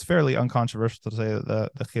it's fairly uncontroversial to say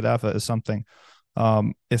that the Khilafah is something,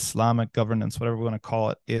 Islamic governance, whatever we want to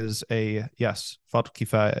call it, is yes, Fard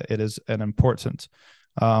Kifaya. It is an important,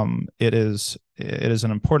 it is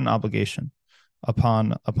an important obligation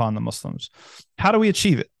upon the Muslims. How do we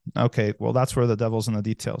achieve it? Okay, well, that's where the devil's in the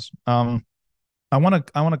details. I want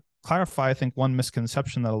to clarify, I think, one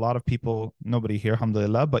misconception that a lot of people, nobody here,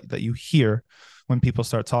 alhamdulillah, but that you hear when people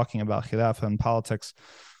start talking about Khilafah and politics.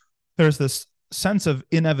 There's this sense of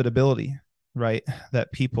inevitability, right,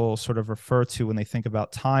 that people sort of refer to when they think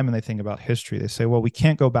about time and they think about history. They say, well, we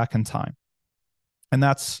can't go back in time. And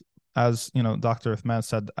that's, as Dr. Uthman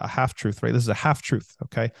said, a half-truth, right? This is a half-truth,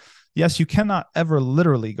 okay? Yes, you cannot ever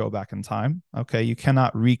literally go back in time, okay? You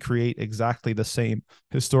cannot recreate exactly the same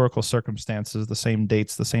historical circumstances, the same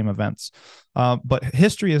dates, the same events. But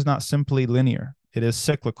history is not simply linear. It is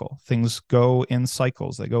cyclical. Things go in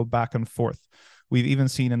cycles. They go back and forth. We've even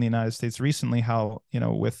seen in the United States recently how,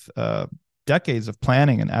 with decades of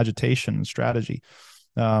planning and agitation and strategy,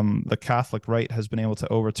 the Catholic right has been able to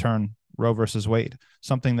overturn Roe versus Wade,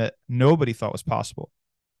 something that nobody thought was possible.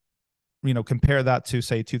 Compare that to,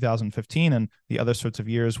 say, 2015 and the other sorts of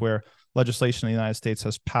years where legislation in the United States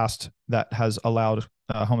has passed that has allowed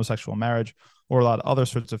homosexual marriage or allowed other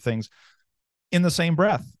sorts of things. In the same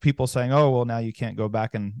breath, people saying, oh, well, now you can't go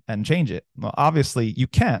back and change it. Well, obviously you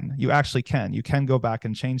can. You actually can. You can go back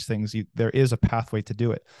and change things. There is a pathway to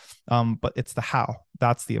do it. But it's the how.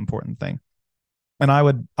 That's the important thing. And I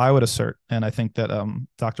would assert, and I think that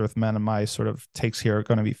Dr. Uthman and my sort of takes here are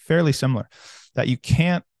going to be fairly similar, that you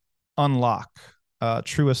can't unlock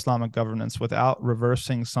true Islamic governance without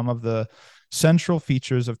reversing some of the central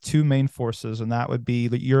features of two main forces, and that would be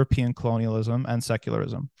the European colonialism and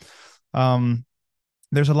secularism.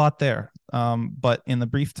 There's a lot there, but in the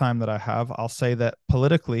brief time that I have, I'll say that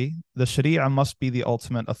politically, the Sharia must be the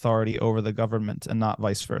ultimate authority over the government and not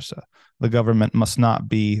vice versa. The government must not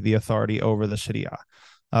be the authority over the Sharia.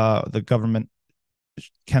 The government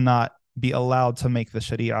cannot be allowed to make the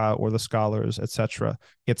Sharia or the scholars, etc.,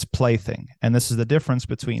 its plaything. And this is the difference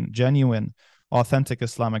between genuine, authentic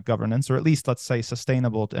Islamic governance, or at least, let's say,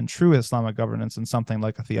 sustainable and true Islamic governance in something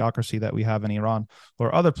like a theocracy that we have in Iran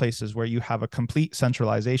or other places where you have a complete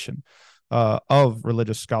centralization of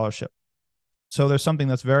religious scholarship. So there's something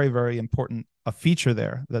that's very, very important, a feature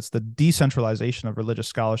there, that's the decentralization of religious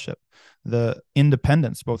scholarship, the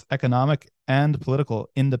independence, both economic and political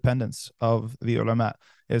independence of the ulama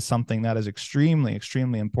is something that is extremely,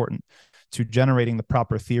 extremely important to generating the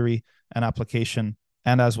proper theory and application.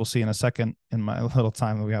 And as we'll see in a second, in my little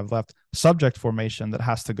time that we have left, subject formation that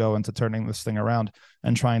has to go into turning this thing around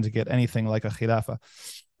and trying to get anything like a khilafah.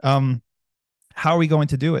 How are we going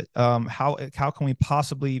to do it? How can we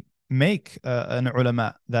possibly make an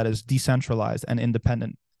ulama that is decentralized and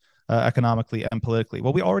independent economically and politically?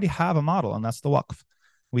 Well, we already have a model, and that's the waqf.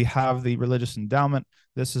 We have the religious endowment.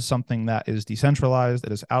 This is something that is decentralized.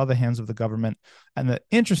 It is out of the hands of the government. And the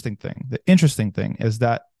interesting thing is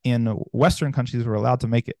that in Western countries, we're allowed to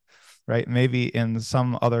make it, right? Maybe in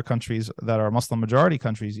some other countries that are Muslim majority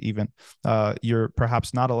countries, even you're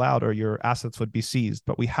perhaps not allowed, or your assets would be seized.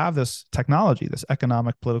 But we have this technology, this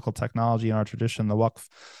economic, political technology in our tradition, the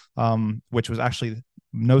waqf, which was actually,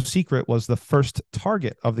 no secret, was the first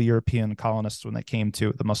target of the European colonists when they came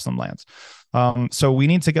to the Muslim lands. So we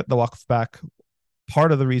need to get the waqf back.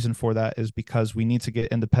 Part of the reason for that is because we need to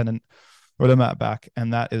get independent ulama back,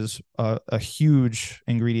 and that is a huge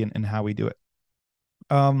ingredient in how we do it.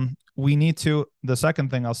 We need to, the second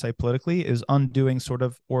thing I'll say politically is undoing sort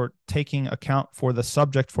of, or taking account for the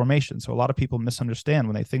subject formation. So a lot of people misunderstand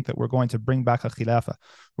when they think that we're going to bring back a khilafah,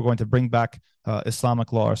 we're going to bring back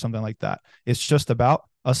Islamic law or something like that. It's just about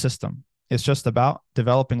a system. It's just about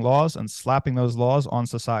developing laws and slapping those laws on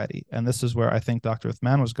society. And this is where I think Dr.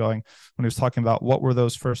 Uthman was going when he was talking about what were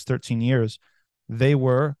those first 13 years. They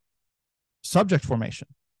were subject formation.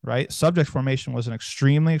 right? Subject formation was an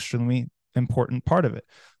extremely, extremely important part of it.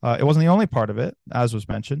 It wasn't the only part of it, as was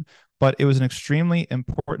mentioned, but it was an extremely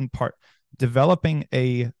important part. Developing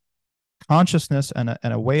a consciousness and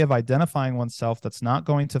a way of identifying oneself that's not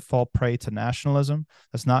going to fall prey to nationalism,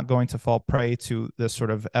 that's not going to fall prey to this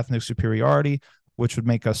sort of ethnic superiority, which would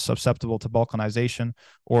make us susceptible to balkanization,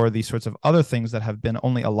 or these sorts of other things that have been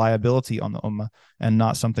only a liability on the ummah and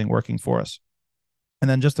not something working for us. And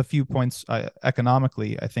then just a few points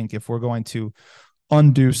economically. I think if we're going to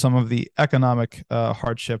undo some of the economic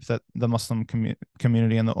hardship that the Muslim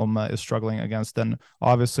community and the ummah is struggling against, then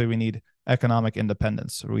obviously we need economic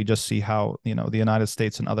independence. We just see how, you know, the United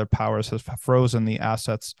States and other powers have frozen the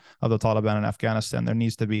assets of the Taliban in Afghanistan. There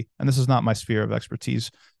needs to be, and this is not my sphere of expertise,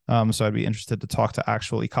 so I'd be interested to talk to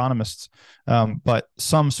actual economists, but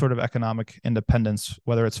some sort of economic independence,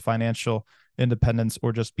 whether it's financial independence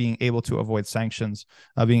or just being able to avoid sanctions,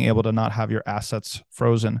 being able to not have your assets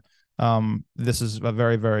frozen. This is a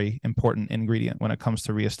very, very important ingredient when it comes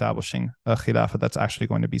to reestablishing a khilafah that's actually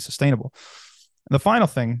going to be sustainable. The final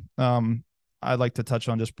thing I'd like to touch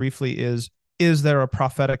on just briefly is there a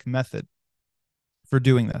prophetic method for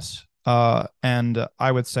doing this? And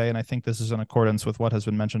I would say, and I think this is in accordance with what has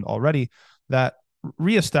been mentioned already, that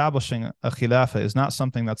reestablishing a khilafah is not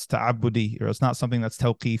something that's ta'abbudi, or it's not something that's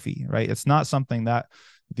tawqifi, right? It's not something that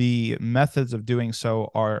the methods of doing so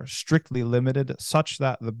are strictly limited such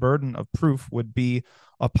that the burden of proof would be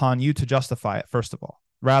upon you to justify it, first of all.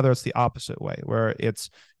 Rather, it's the opposite way, where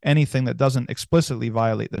it's anything that doesn't explicitly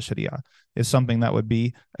violate the Sharia is something that would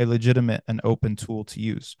be a legitimate and open tool to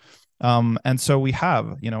use. And so we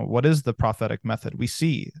have, you know, what is the prophetic method? We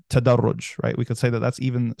see tadarruj, right? We could say that that's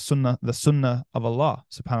even sunnah, the sunnah of Allah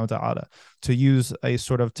subhanahu wa ta'ala, to use a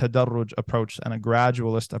sort of tadarruj approach and a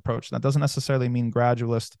gradualist approach. That doesn't necessarily mean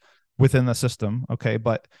gradualist within the system, okay?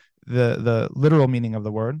 But the literal meaning of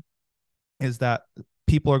the word is that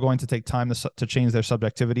people are going to take time to change their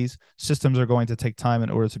subjectivities. Systems are going to take time in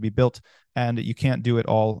order to be built, and you can't do it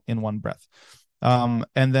all in one breath. And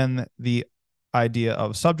then the idea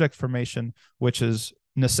of subject formation, which is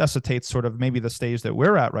necessitates sort of maybe the stage that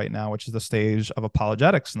we're at right now, which is the stage of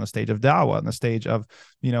apologetics and the stage of da'wah and the stage of,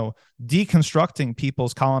 you know, deconstructing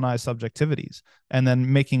people's colonized subjectivities and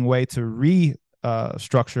then making way to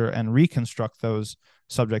restructure and reconstruct those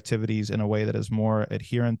subjectivities in a way that is more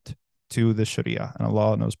adherent to the Sharia, and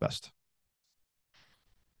Allah knows best.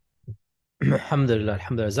 Alhamdulillah,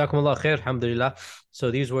 alhamdulillah. Jazakumullah khair, alhamdulillah. So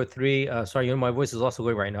these were three, sorry, you know, my voice is also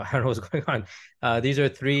going right now. I don't know what's going on. These are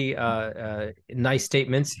three nice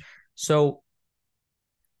statements. So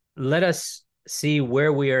let us see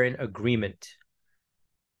where we are in agreement.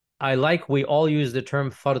 We all use the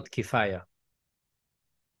term fard kifaya.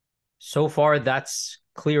 So far, that's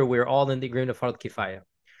clear. We're all in the agreement of fard kifaya.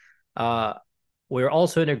 We're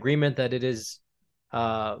also in agreement that it is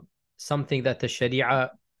something that the Sharia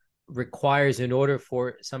requires in order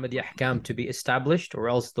for some of the ahkam to be established, or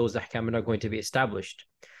else those ahkam are not going to be established.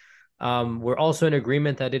 We're also in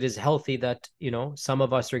agreement that it is healthy that, you know, some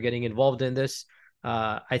of us are getting involved in this.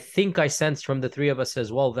 I think I sensed from the three of us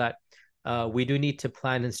as well that we do need to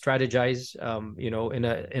plan and strategize, you know,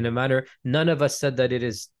 in a manner. None of us said that it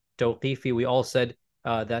is tawqifi. We all said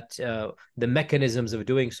that the mechanisms of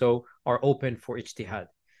doing so are open for ijtihad.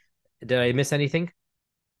 Did I miss anything?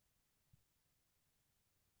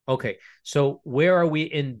 Okay, so where are we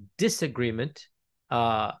in disagreement?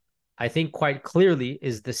 I think quite clearly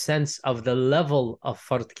is the sense of the level of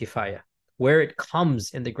fard kifaya, where it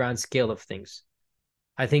comes in the grand scale of things.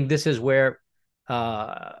 I think this is where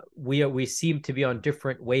we seem to be on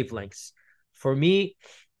different wavelengths. For me,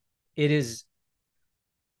 it is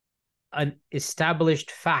an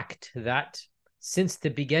established fact that since the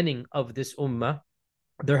beginning of this ummah,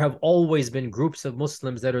 there have always been groups of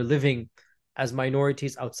Muslims that are living as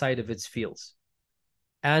minorities outside of its fields.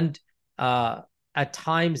 And at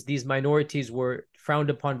times, these minorities were frowned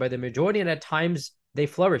upon by the majority, and at times they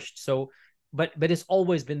flourished. So, but it's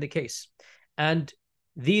always been the case. And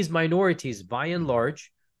these minorities, by and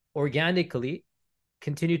large, organically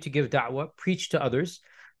continue to give da'wah, preach to others.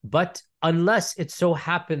 But unless it so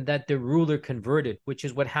happened that the ruler converted, which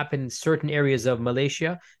is what happened in certain areas of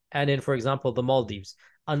Malaysia and in, for example, the Maldives,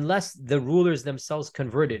 unless the rulers themselves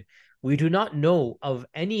converted, we do not know of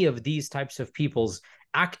any of these types of peoples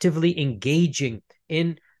actively engaging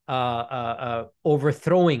in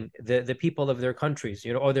overthrowing the people of their countries,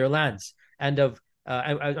 you know, or their lands, and of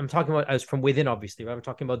I'm talking about as from within, obviously. Right? I'm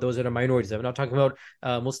talking about those that are minorities. I'm not talking about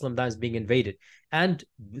Muslim lands being invaded. And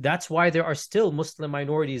that's why there are still Muslim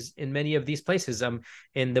minorities in many of these places.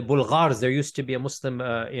 In the Bulgars, there used to be a Muslim,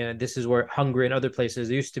 this is where Hungary and other places,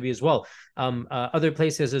 there used to be as well. Other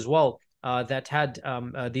places as well that had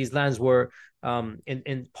these lands were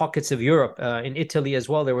in pockets of Europe, in Italy as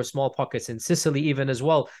well. There were small pockets in Sicily even as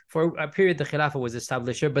well. For a period, the Khilafah was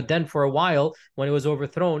established here, but then for a while, when it was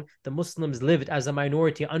overthrown, the Muslims lived as a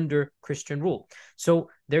minority under Christian rule. So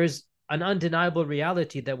there's an undeniable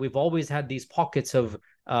reality that we've always had these pockets of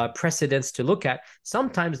precedents to look at.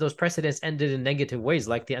 Sometimes those precedents ended in negative ways,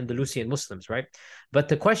 like the Andalusian Muslims, right? But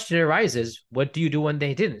the question arises, what do you do when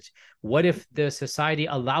they didn't? What if the society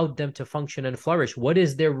allowed them to function and flourish? What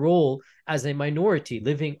is their role as a minority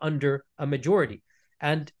living under a majority?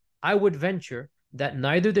 And I would venture that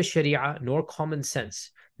neither the Sharia nor common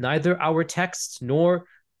sense, neither our texts nor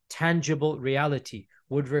tangible reality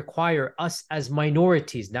would require us as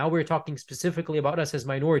minorities, now we're talking specifically about us as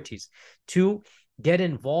minorities, to get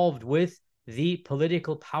involved with the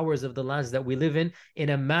political powers of the lands that we live in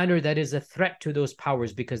a manner that is a threat to those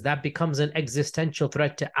powers, because that becomes an existential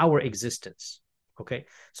threat to our existence. Okay,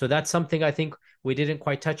 so that's something I think we didn't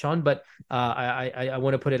quite touch on, but I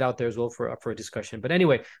want to put it out there as well for a discussion. But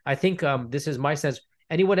anyway, I think this is my sense.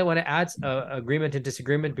 Anyone that want to add agreement and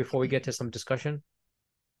disagreement before we get to some discussion?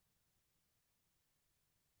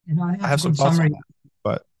 I have some thoughts on that,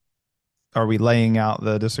 but are we laying out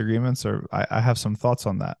the disagreements, or I have some thoughts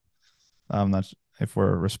on that. I'm not sure if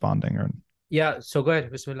we're responding or. Yeah, so go ahead.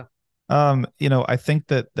 Bismillah. I think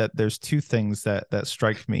that there's two things that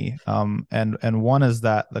strike me. And one is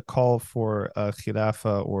that the call for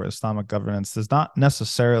Khilafah or Islamic governance does not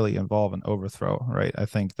necessarily involve an overthrow, right? I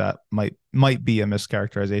think that might be a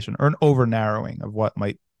mischaracterization or an over narrowing of what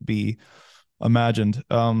might be imagined.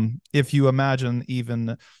 If you imagine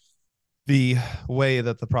even the way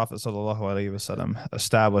that the Prophet ﷺ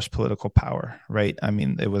established political power, right? I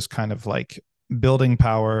mean, it was kind of like building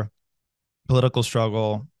power, political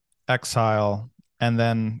struggle, exile, and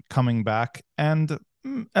then coming back. And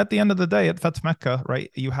at the end of the day, at Fath Mecca,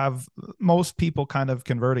 right, you have most people kind of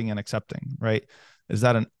converting and accepting, right? Is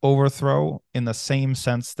that an overthrow in the same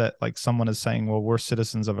sense that like someone is saying, well, we're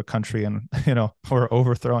citizens of a country and, we're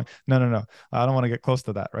overthrowing? No. I don't want to get close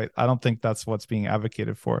to that, right? I don't think that's what's being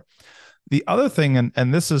advocated for. The other thing,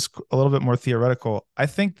 and this is a little bit more theoretical, I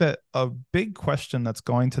think that a big question that's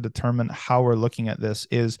going to determine how we're looking at this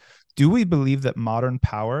is, do we believe that modern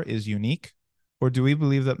power is unique? Or do we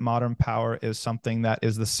believe that modern power is something that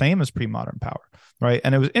is the same as pre-modern power, right?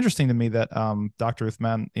 And it was interesting to me that Dr.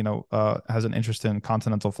 Uthman, has an interest in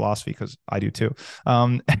continental philosophy, because I do too.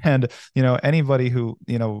 And anybody who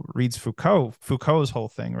reads Foucault's whole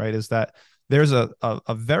thing, right, is that there's a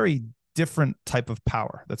very different type of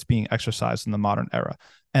power that's being exercised in the modern era,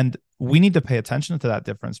 and we need to pay attention to that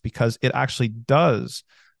difference, because it actually does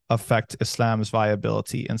affect Islam's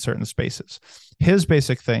viability in certain spaces. His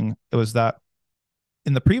basic thing was that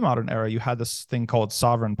in the pre-modern era, you had this thing called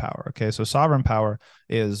sovereign power. Okay, so sovereign power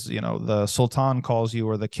is, the sultan calls you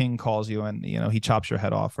or the king calls you and, he chops your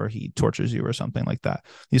head off or he tortures you or something like that.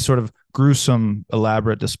 These sort of gruesome,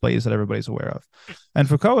 elaborate displays that everybody's aware of. And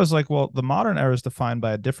Foucault is like, well, the modern era is defined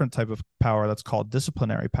by a different type of power that's called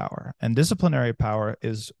disciplinary power. And disciplinary power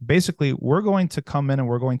is basically, we're going to come in and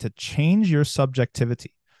we're going to change your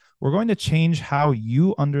subjectivity. We're going to change how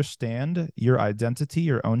you understand your identity,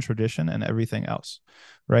 your own tradition, and everything else,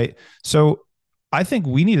 right? So I think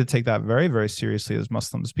we need to take that very, very seriously as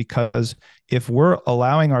Muslims, because if we're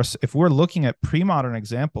looking at pre-modern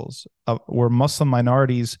examples of where Muslim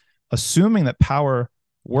minorities assuming that power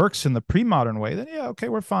works in the pre-modern way, then yeah, okay,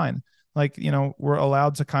 we're fine. Like, we're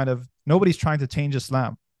allowed to nobody's trying to change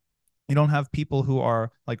Islam. You don't have people who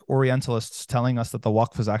are like Orientalists telling us that the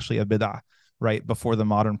waqf is actually a bid'ah, right, before the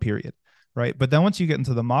modern period, right? But then once you get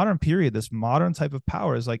into the modern period, this modern type of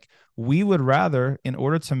power is like, we would rather, in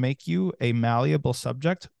order to make you a malleable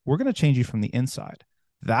subject, we're going to change you from the inside.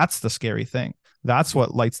 That's the scary thing. That's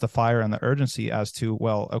what lights the fire and the urgency as to,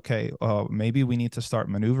 well, okay, maybe we need to start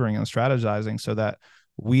maneuvering and strategizing so that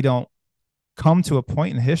we don't come to a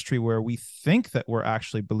point in history where we think that we're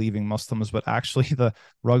actually believing Muslims, but actually the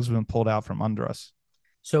rug's been pulled out from under us.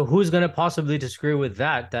 So who's going to possibly disagree with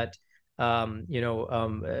that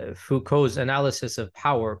Foucault's analysis of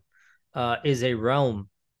power is a realm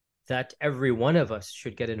that every one of us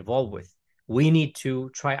should get involved with. We need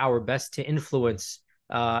to try our best to influence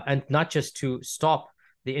and not just to stop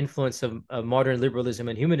the influence of modern liberalism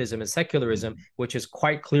and humanism and secularism, which is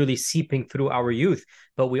quite clearly seeping through our youth,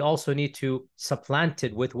 but we also need to supplant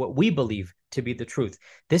it with what we believe to be the truth.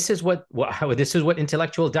 This is what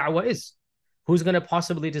intellectual da'wah is. Who's going to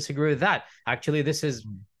possibly disagree with that? Actually, this is,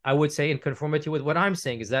 I would say, in conformity with what I'm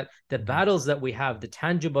saying, is that the battles that we have, the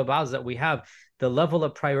tangible battles that we have, the level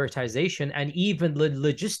of prioritization and even the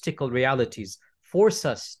logistical realities force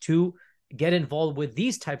us to get involved with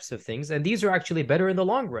these types of things. And these are actually better in the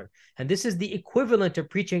long run. And this is the equivalent of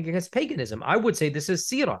preaching against paganism. I would say this is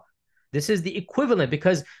seerah. This is the equivalent,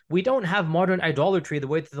 because we don't have modern idolatry the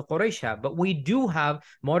way that the Quraysh have, but we do have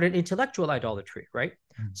modern intellectual idolatry, right?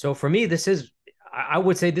 So for me, I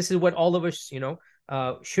would say this is what all of us,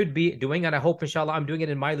 should be doing. And I hope, inshallah, I'm doing it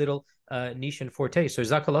in my little niche and forte. So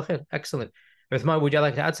Jazakallah khair. Excellent. Uthman, would you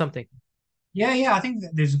like to add something? Yeah. I think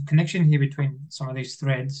that there's a connection here between some of these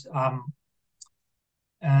threads. I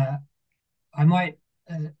might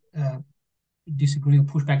disagree or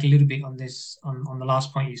push back a little bit on this, on the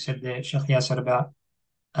last point you said there, Shaykh Yasir, about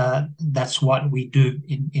that's what we do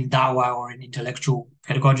in da'wah or in intellectual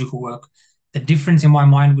pedagogical work. The difference in my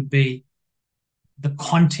mind would be the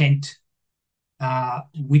content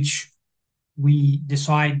which we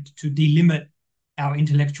decide to delimit our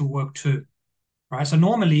intellectual work to, right? So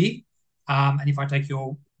normally, and if I take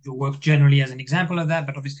your work generally as an example of that,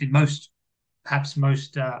 but obviously perhaps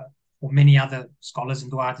most or many other scholars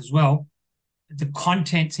in du'at as well, the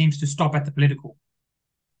content seems to stop at the political.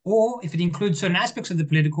 Or if it includes certain aspects of the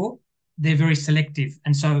political, they're very selective.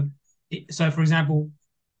 And so for example,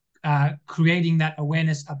 creating that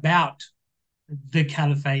awareness about the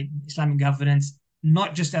caliphate, Islamic governance,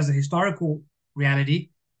 not just as a historical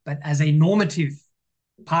reality, but as a normative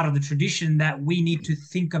part of the tradition that we need to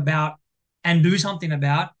think about and do something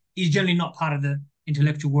about, is generally not part of the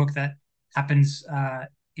intellectual work that happens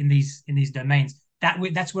in these domains.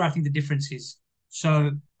 That's where I think the difference is.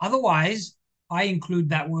 So otherwise, I include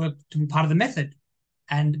that work to be part of the method.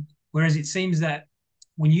 And whereas it seems that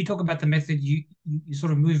when you talk about the method, you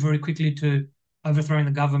sort of move very quickly to overthrowing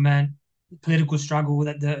the government, political struggle,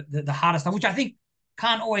 the harder stuff, which I think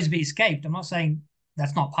can't always be escaped. I'm not saying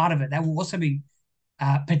that's not part of it. That will also be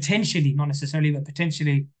potentially, not necessarily, but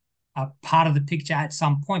potentially part of the picture at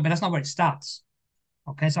some point, but that's not where it starts.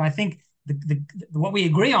 Okay, so I think what we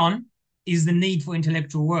agree on is the need for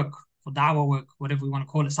intellectual work, for da'wah work, whatever we want to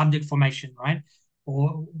call it, subject formation, right?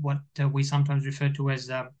 Or what we sometimes refer to as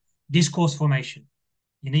discourse formation.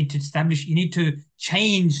 You need to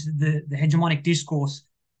change the hegemonic discourse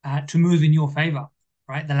to move in your favor,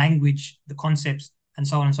 right? The language, the concepts, and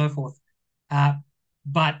so on and so forth.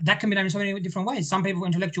 But that can be done in so many different ways. Some people,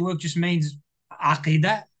 intellectual work just means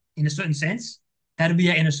aqidah in a certain sense,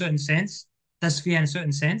 tarbiyah in a certain sense, tasfiyah in a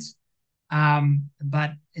certain sense.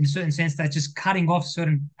 But in a certain sense, that's just cutting off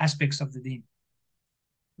certain aspects of the deen.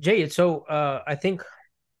 Jay, so I think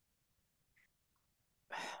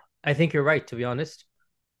you're right, to be honest.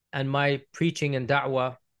 And my preaching and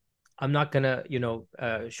da'wah, I'm not gonna,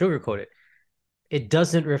 sugarcoat it. It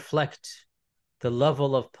doesn't reflect the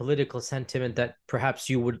level of political sentiment that perhaps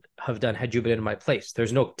you would have done had you been in my place.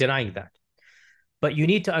 There's no denying that. But you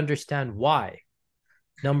need to understand why.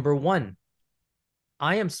 Number one,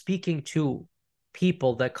 I am speaking to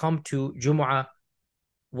people that come to Jumu'ah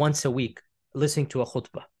once a week, listening to a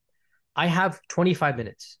khutbah. I have 25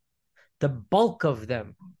 minutes. The bulk of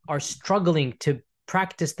them are struggling to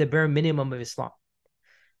practice the bare minimum of Islam.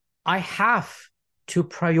 I have to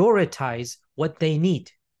prioritize what they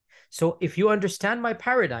need. So if you understand my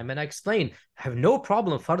paradigm, and I explain, I have no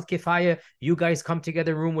problem, fard kifaya, you guys come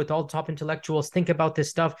together in a room with all top intellectuals, think about this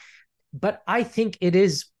stuff. But I think it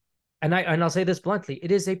is, and I'll say this bluntly,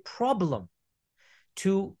 it is a problem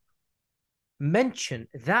to mention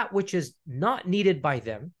that which is not needed by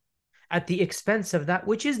them at the expense of that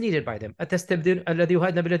which is needed by them.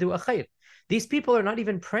 These people are not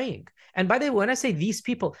even praying. And by the way, when I say these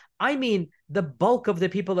people, I mean the bulk of the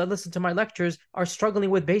people that listen to my lectures are struggling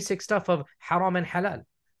with basic stuff of haram and halal,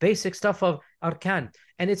 basic stuff of arkan.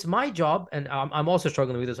 And it's my job, and I'm also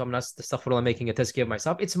struggling with this, I'm not astaghfirullah, making a tazkiyah of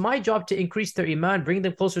myself. It's my job to increase their iman, bring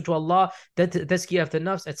them closer to Allah, tazkiyah of the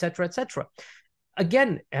nafs, etc., etc.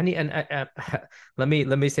 Again, let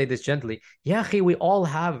me say this gently. Ya akhi, we all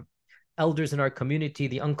have elders in our community,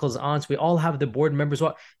 the uncles, aunts, we all have the board members.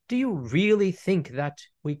 What do you really think that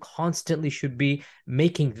we constantly should be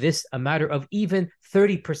making this a matter of even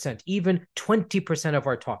 30%, even 20% of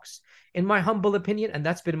our talks? In my humble opinion, and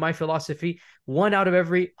that's been my philosophy, 1 out of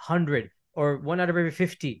every 100 or 1 out of every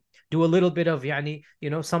 50 do a little bit of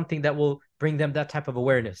something that will bring them that type of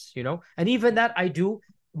awareness, and even that I do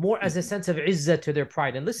more as a sense of izzah to their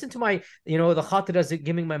pride. And listen to my, the khatiras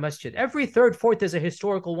giving my masjid. Every third, fourth is a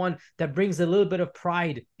historical one that brings a little bit of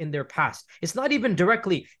pride in their past. It's not even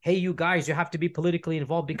directly, hey, you guys, you have to be politically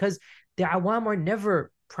involved, because the awam are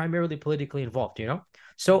never primarily politically involved, you know?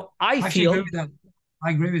 So I actually feel... agree with that.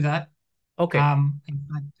 I agree with that. Okay. In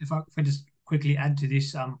fact, if I just quickly add to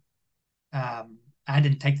this, add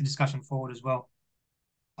and take the discussion forward as well.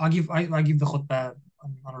 I give the khutbah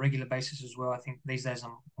on a regular basis as well. I think these days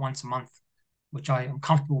I'm once a month, which I am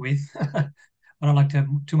comfortable with. I don't like to have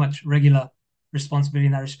too much regular responsibility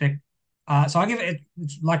in that respect. So I give it,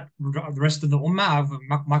 it's like the rest of the ummah, of a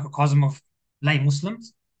microcosm of lay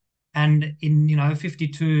Muslims. And in,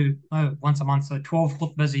 52, no, once a month, so 12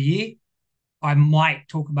 khutbahs a year, I might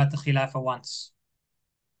talk about the Khilafah once.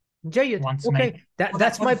 Jayyid. Once, Okay, maybe.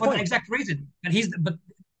 that's my for point. the exact reason. But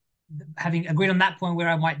having agreed on that point, where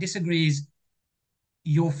I might disagree is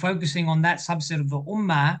you're focusing on that subset of the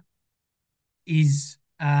ummah is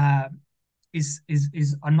I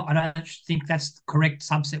don't think that's the correct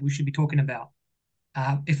subset we should be talking about.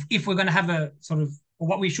 If we're going to have a sort of, or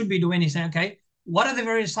what we should be doing is saying, okay, what are the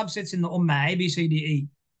various subsets in the ummah? A, B, C, D, E.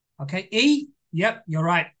 Okay, E, yep, you're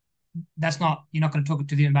right. You're not going to talk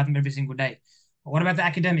to them about them every single day. But what about the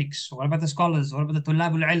academics? What about the scholars? What about the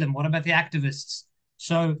tulabul ilm? What about the activists?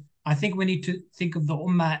 So I think we need to think of the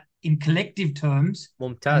ummah in collective terms,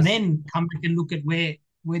 Mumtaz. and then come back and look at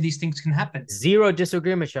where these things can happen. Zero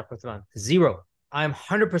disagreement, Shaykh Uthman. Zero. I'm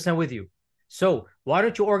 100% with you. So why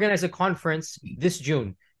don't you organize a conference this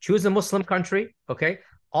June? Choose a Muslim country, okay?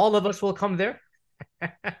 All of us will come there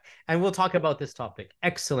and we'll talk about this topic.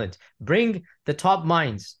 Excellent. Bring the top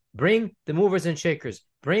minds. Bring the movers and shakers.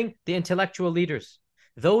 Bring the intellectual leaders.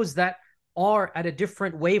 Those that are at a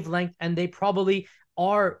different wavelength and they probably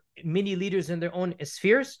are mini leaders in their own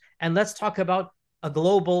spheres. And let's talk about a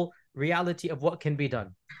global reality of what can be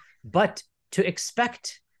done. But to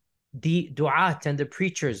expect the du'at and the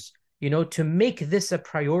preachers, to make this a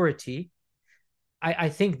priority, I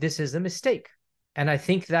think this is a mistake. And I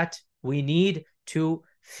think that we need to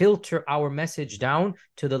filter our message down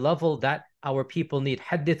to the level that our people need.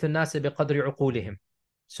 حدث الناس بقدر عقولهم.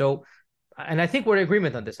 So, and I think we're in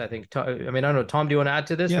agreement on this. I think, I don't know, Tom, do you want to add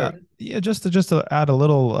to this? Yeah, just to add a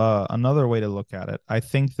little, another way to look at it. I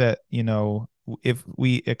think that, if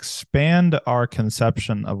we expand our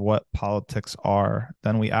conception of what politics are,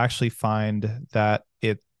 then we actually find that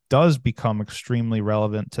it does become extremely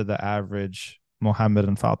relevant to the average Muhammad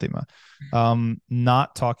and Fatima.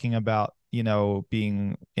 Not talking about,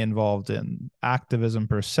 being involved in activism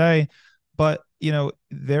per se, but,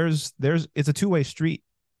 it's a two-way street.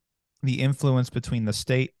 The influence between the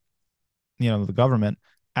state, the government,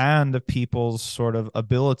 and the people's sort of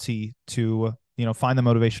ability to, find the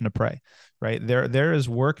motivation to pray, right? There is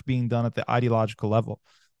work being done at the ideological level,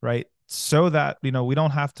 right? So that, we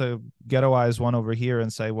don't have to ghettoize one over here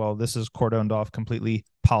and say, well, this is cordoned off completely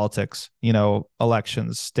politics,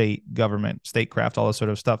 elections, state, government, statecraft, all this sort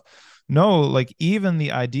of stuff. No, like even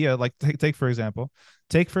the idea, like take for example,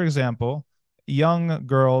 young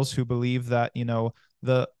girls who believe that,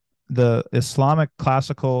 the Islamic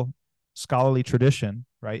classical scholarly tradition,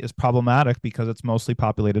 right, is problematic because it's mostly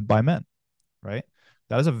populated by men, right?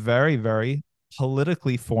 That is a very, very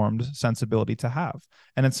politically formed sensibility to have.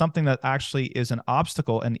 And it's something that actually is an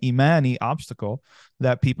obstacle, an imani obstacle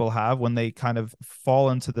that people have when they kind of fall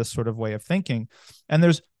into this sort of way of thinking. And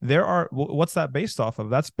what's that based off of?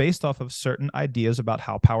 That's based off of certain ideas about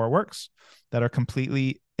how power works that are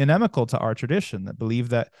completely inimical to our tradition, that believe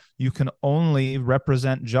that you can only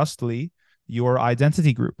represent justly your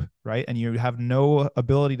identity group, right? And you have no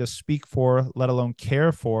ability to speak for, let alone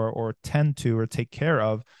care for, or tend to, or take care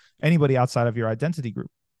of anybody outside of your identity group,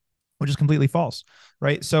 which is completely false,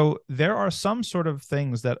 right? So there are some sort of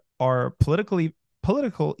things that are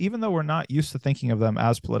political, even though we're not used to thinking of them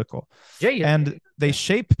as political. And they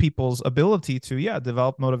shape people's ability to,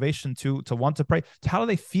 develop motivation to want to pray. How do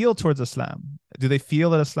they feel towards Islam? Do they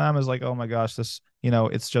feel that Islam is like, oh my gosh, this,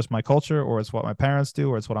 it's just my culture, or it's what my parents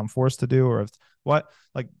do, or it's what I'm forced to do, or it's what,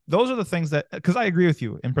 like, those are the things that, because I agree with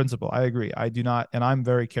you in principle. I agree. I do not, and I'm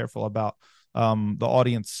very careful about the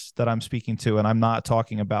audience that I'm speaking to. And I'm not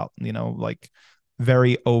talking about, like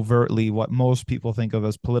very overtly what most people think of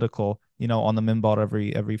as political, on the minbar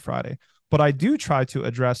every Friday. But I do try to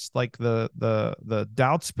address like the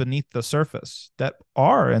doubts beneath the surface that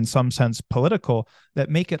are in some sense political, that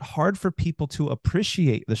make it hard for people to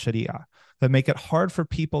appreciate the Sharia, that make it hard for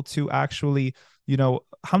people to actually,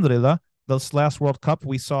 alhamdulillah, this last World Cup,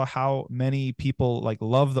 we saw how many people like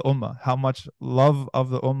love the Ummah, how much love of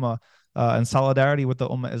the Ummah and solidarity with the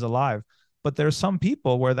Ummah is alive. But there's some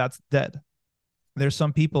people where that's dead. There's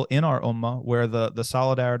some people in our Ummah where the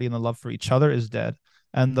solidarity and the love for each other is dead,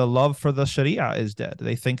 and the love for the Sharia is dead.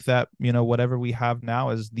 They think that, whatever we have now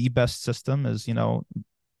is the best system, is,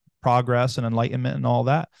 progress and enlightenment and all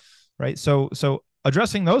that, right? So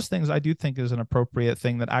addressing those things, I do think is an appropriate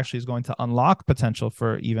thing that actually is going to unlock potential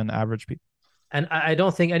for even average people. And I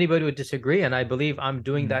don't think anybody would disagree. And I believe I'm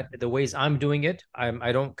doing that the ways I'm doing it.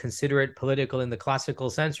 I don't consider it political in the classical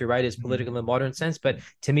sense. You're right, it's political in the modern sense. But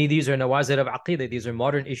to me, these are nawazil of aqidah. These are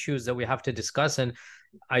modern issues that we have to discuss. And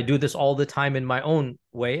I do this all the time in my own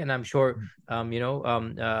way. And I'm sure,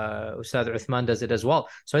 Ustadh Uthman does it as well.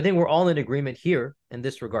 So I think we're all in agreement here in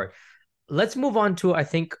this regard. Let's move on to, I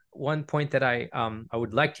think, one point that I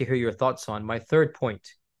would like to hear your thoughts on. My third point.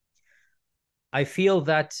 I feel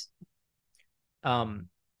that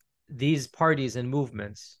these parties and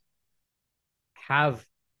movements have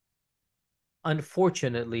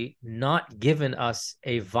unfortunately not given us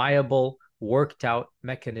a viable, worked out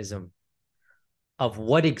mechanism of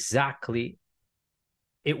what exactly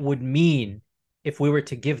it would mean if we were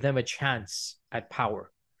to give them a chance at power.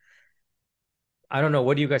 I don't know.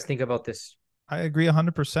 What do you guys think about this? I agree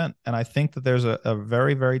 100%. And I think that there's a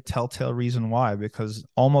very, very telltale reason why, because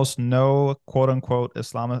almost no quote unquote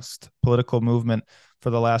Islamist political movement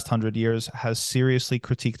for the last 100 years has seriously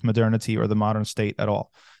critiqued modernity or the modern state at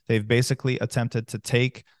all. They've basically attempted to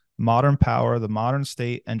take modern power, the modern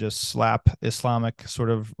state, and just slap Islamic sort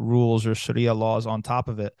of rules or Sharia laws on top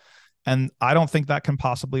of it. And I don't think that can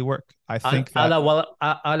possibly work. I think that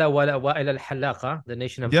the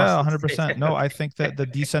nation of 100%. No, I think that the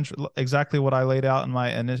decentral, exactly what I laid out in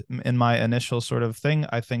my initial sort of thing.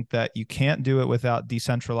 I think that you can't do it without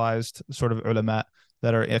decentralized sort of ulama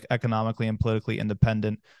that are economically and politically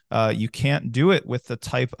independent. You can't do it with the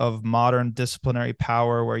type of modern disciplinary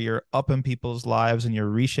power where you're up in people's lives and you're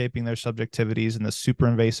reshaping their subjectivities in this super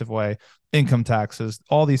invasive way, income taxes,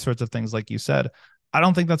 all these sorts of things, like you said. I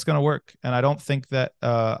don't think that's going to work. And I don't think that,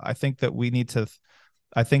 I think that we need to,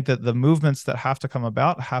 I think that the movements that have to come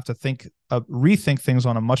about have to rethink things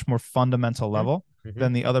on a much more fundamental level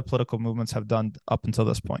than the other political movements have done up until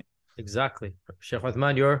this point. Exactly. Shaykh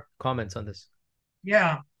Uthman, your comments on this?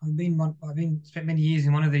 Yeah, I've spent many years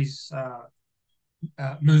in one of these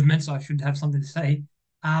movements. I should have something to say.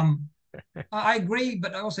 I agree,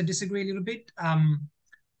 but I also disagree a little bit.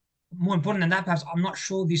 More important than that, perhaps, I'm not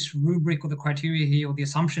sure this rubric or the criteria here or the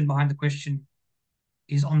assumption behind the question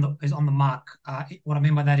is on the mark. What I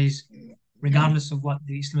mean by that is, regardless of what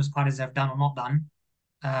the Islamist parties have done or not done,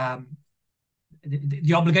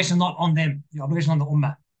 the obligation is not on them. The obligation is on the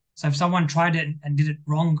ummah. So if someone tried it and did it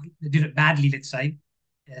wrong, did it badly, let's say,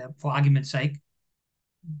 for argument's sake,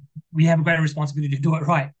 we have a greater responsibility to do it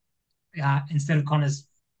right. Instead of Connor's,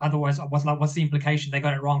 otherwise, what's the implication? They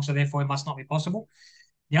got it wrong, so therefore it must not be possible.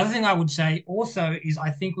 The other thing I would say also is I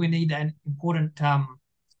think we need an important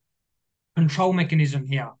control mechanism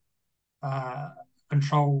here,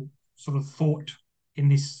 control sort of thought in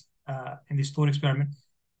this thought experiment.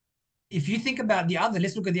 If you think about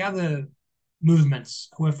let's look at the other movements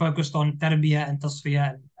who are focused on tarbiyah and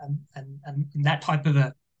tasfiyah and that type of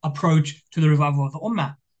a approach to the revival of the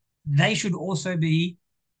ummah. They should also be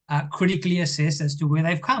critically assessed as to where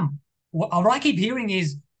they've come. What I keep hearing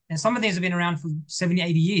is, and some of these have been around for 70,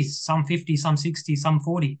 80 years, some 50, some 60, some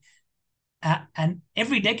 40. And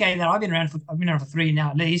every decade that I've been around for 3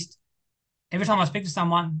 now at least, every time I speak to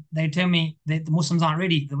someone, they tell me that the Muslims aren't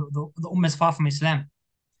ready, the Ummah is far from Islam.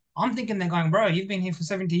 I'm thinking they're going, bro, you've been here for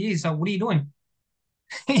 70 years, so what are you doing?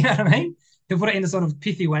 You know what I mean? To put it in a sort of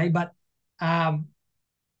pithy way. But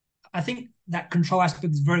I think that control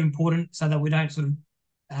aspect is very important so that we don't sort of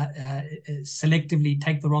selectively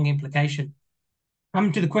take the wrong implication.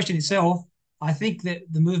 Coming to the question itself, I think that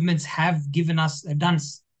the movements have they've done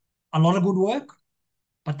a lot of good work,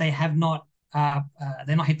 but they have not,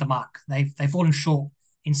 they're not hit the mark. They've fallen short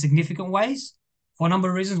in significant ways for a number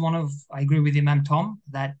of reasons. I agree with Imam Tom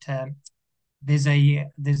that there's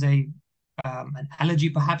an allergy,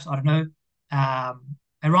 perhaps, I don't know,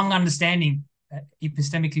 a wrong understanding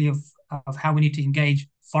epistemically of how we need to engage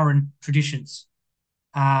foreign traditions.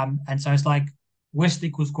 And so it's like West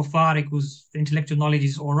equals kuffar equals intellectual knowledge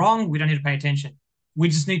is all wrong. We don't need to pay attention. We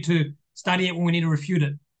just need to study it when we need to refute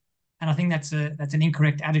it. And I think that's an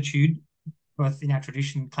incorrect attitude, both in our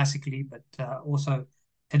tradition classically, but also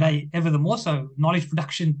today, ever the more so. Knowledge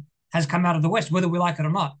production has come out of the West, whether we like it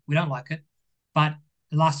or not. We don't like it. But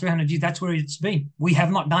the last 300 years, that's where it's been. We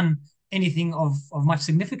have not done anything of much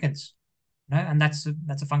significance. And that's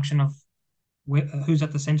a function of who's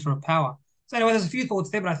at the center of power. So anyway, there's a few thoughts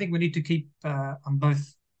there, but I think we need to keep on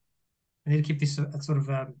both. We need to keep this a sort of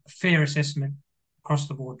a fair assessment across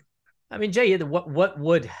the board. I mean, Jay, what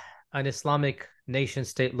would an Islamic nation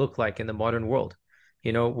state look like in the modern world?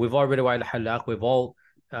 We've all read about al-Halaq. We've all,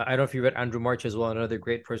 I don't know if you read Andrew March as well, another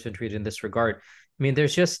great person to read in this regard. I mean,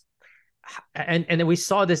 there's just and we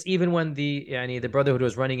saw this even when the Brotherhood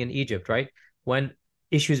was running in Egypt, right? When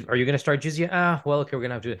issues, are you going to start jizya? Well, okay, we're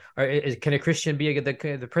going to have to. Or can a Christian be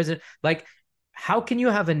the president? Like, how can you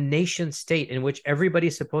have a nation state in which everybody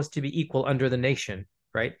is supposed to be equal under the nation,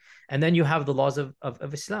 right? And then you have the laws of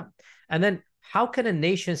Islam. And then how can a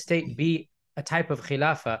nation state be a type of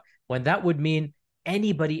khilafah when that would mean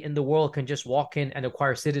anybody in the world can just walk in and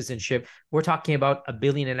acquire citizenship? We're talking about 1.5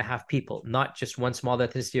 billion people, not just one small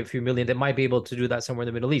ethnicity of a few million that might be able to do that somewhere in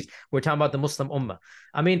the Middle East. We're talking about the Muslim Ummah.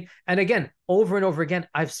 I mean, and again, over and over again,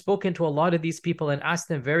 I've spoken to a lot of these people and asked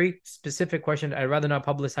them very specific questions. I'd rather not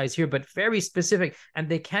publicize here, but very specific. And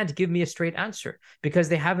they can't give me a straight answer because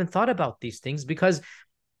they haven't thought about these things, because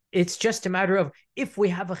it's just a matter of, if we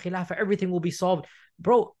have a khilafah, everything will be solved.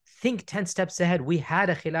 Bro, think 10 steps ahead. We had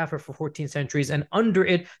a khilafah for 14 centuries, and under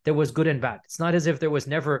it, there was good and bad. It's not as if there was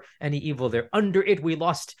never any evil there. Under it, we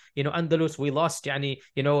lost, Andalus, we lost,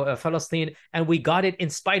 Palestine, and we got it in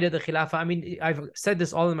spite of the khilafah. I mean, I've said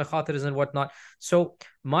this all in my khatiras and whatnot. So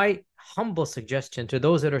my humble suggestion to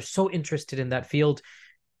those that are so interested in that field,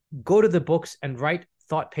 go to the books and write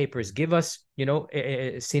thought papers. Give us,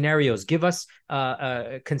 scenarios. Give us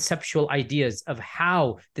conceptual ideas of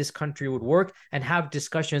how this country would work, and have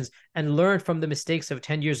discussions and learn from the mistakes of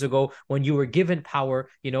 10 years ago when you were given power,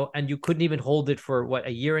 and you couldn't even hold it for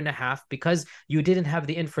 1.5 years because you didn't have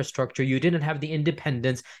the infrastructure, you didn't have the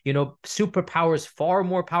independence. Superpowers far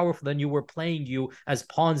more powerful than you were, playing you as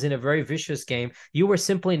pawns in a very vicious game. You were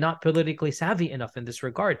simply not politically savvy enough in this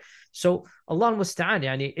regard. So Allah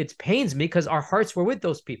musta'an, it pains me because our hearts were with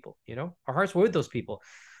those people, our hearts were with those people.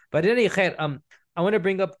 But in any khair, I want to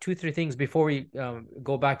bring up 2-3 things before we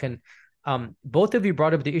go back. And both of you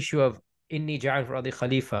brought up the issue of inni ja'al fil ardi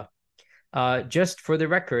khalifa. Just for the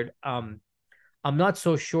record, I'm not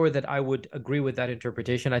so sure that I would agree with that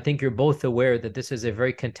interpretation. I think you're both aware that this is a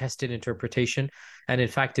very contested interpretation. And in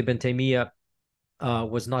fact, Ibn Taymiyyah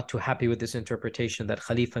was not too happy with this interpretation that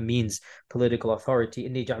Khalifa means political authority.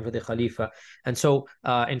 Inni ja'al fil ardi khalifa. And so,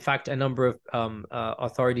 in fact, a number of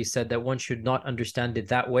authorities said that one should not understand it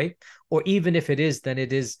that way. Or even if it is, then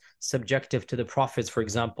it is subjective to the prophets, for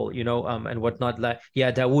example, and whatnot.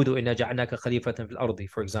 Ya Dawudu inna ja'alnaka khalifatan fil ardi,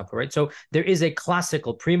 for example, right? So there is a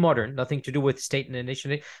classical, pre-modern, nothing to do with state and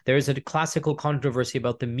nation. There is a classical controversy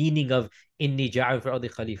about the meaning of inni ja'al fil ardi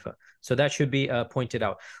khalifa. So that should be pointed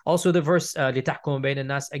out. Also, the verse لِتَحْكُمَ بَيْنَ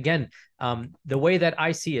النَّاسِ, again, the way that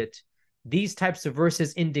I see it, these types of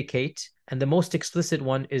verses indicate, and the most explicit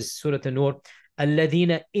one is Surah An-Nur,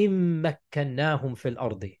 الَّذِينَ إِن مَّكَّنَّاهُمْ فِي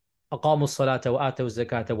الْأَرْضِ أَقَامُوا الصَّلَاةَ وَآتَوُا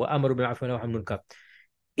الزَّكَاةَ وَأَمَرُوا بِالْمَعْرُوفِ وَنَهَوْا عَنِ الْمُنكَرِ.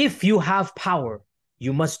 If you have power,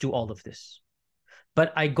 you must do all of this.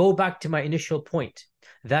 But I go back to my initial point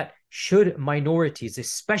that should minorities,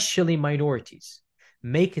 especially minorities,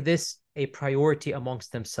 make this a priority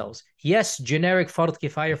amongst themselves. Yes, generic fard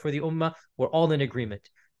kifaya for the ummah, we're all in agreement.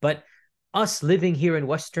 But us living here in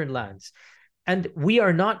Western lands, and we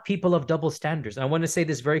are not people of double standards. I want to say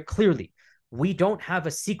this very clearly. We don't have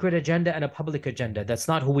a secret agenda and a public agenda. That's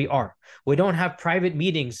not who we are. We don't have private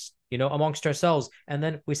meetings, amongst ourselves, and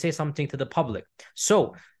then we say something to the public.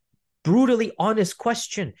 So, brutally honest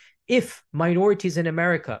question. If minorities in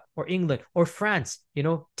America or England or France, 10,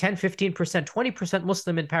 15%, 20%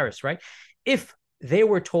 Muslim in Paris, right? If they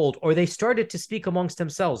were told, or they started to speak amongst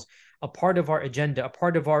themselves, a part of our agenda, a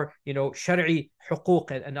part of our, shari'i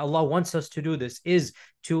huquq, and Allah wants us to do this, is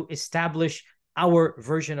to establish our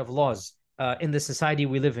version of laws in the society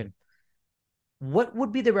we live in. What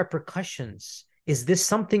would be the repercussions? Is this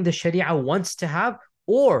something the Sharia wants to have?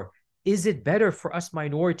 Or is it better for us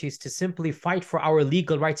minorities to simply fight for our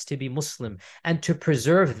legal rights to be Muslim and to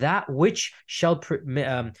preserve that which shall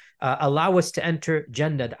allow us to enter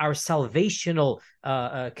Jannah, our salvational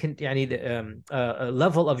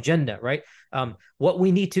level of Jannah, right? What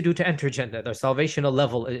we need to do to enter Jannah, the salvational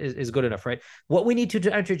level is good enough, right? What we need to do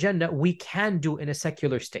to enter Jannah, we can do in a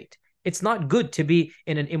secular state. It's not good to be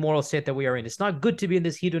in an immoral state that we are in. It's not good to be in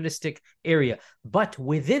this hedonistic area. But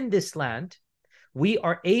within this land, we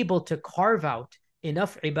are able to carve out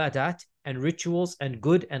enough ibadat and rituals and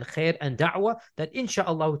good and khair and da'wah that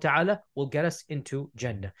insha'Allah ta'ala will get us into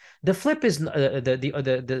Jannah. The flip is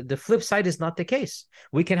the flip side is not the case.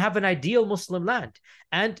 We can have an ideal Muslim land,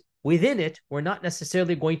 and within it, we're not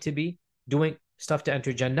necessarily going to be doing stuff to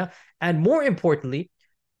enter Jannah. And more importantly,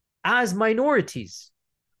 as minorities,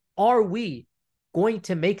 are we going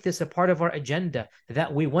to make this a part of our agenda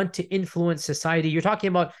that we want to influence society? You're talking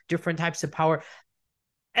about different types of power,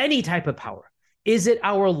 any type of power. Is it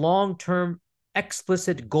our long-term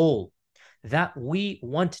explicit goal that we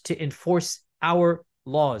want to enforce our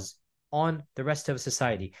laws on the rest of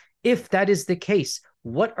society? If that is the case,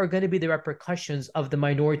 what are going to be the repercussions of the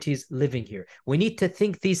minorities living here? We need to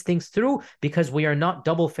think these things through, because we are not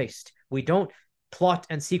double-faced. We don't plot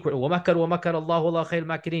and secret.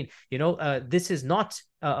 This is not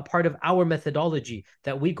a part of our methodology,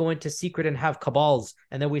 that we go into secret and have cabals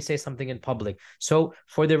and then we say something in public. So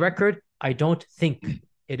for the record, I don't think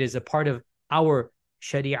it is a part of our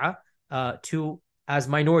sharia as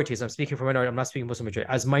minorities, I'm speaking for minority, I'm not speaking Muslim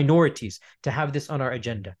majority, as minorities, to have this on our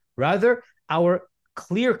agenda. Rather, our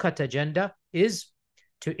clear-cut agenda is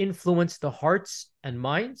to influence the hearts and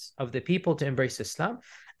minds of the people to embrace Islam.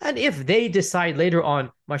 And if they decide later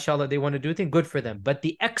on, mashallah, they want to do things, good for them. But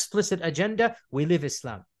the explicit agenda, we live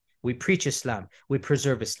Islam, we preach Islam, we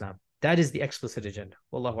preserve Islam. That is the explicit agenda.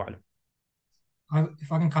 Wallahu a'lam.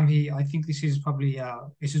 If I can come here, I think this is probably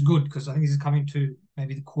this is good, because I think this is coming to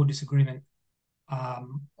maybe the core disagreement.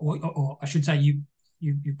 Or I should say,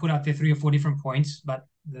 you put out there 3 or 4 different points, but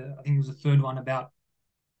I think it was the third one about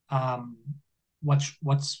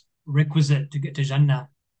what's requisite to get to Jannah,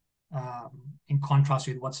 in contrast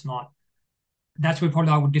with what's not. That's where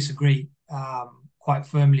probably I would disagree quite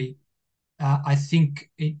firmly. I think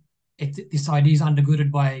this idea is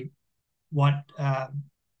undergirded by what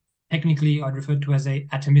technically I'd refer to as a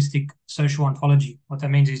atomistic social ontology. What that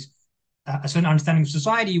means is a certain understanding of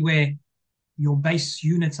society where your base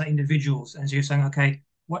units are individuals. And so you're saying, okay,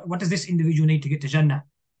 what does this individual need to get to Jannah?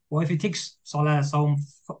 Well, if he ticks Salah, Sawm,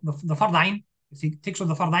 the Fard Ain, if he ticks all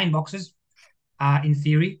the Fard Ain boxes, in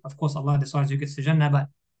theory, of course, Allah decides who gets to Jannah, but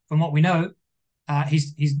from what we know,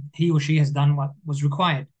 he or she has done what was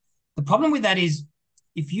required. The problem with that is,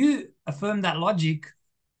 if you affirm that logic,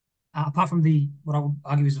 apart from what I would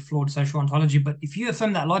argue is a flawed social ontology, but if you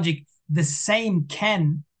affirm that logic, the same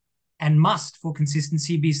can and must, for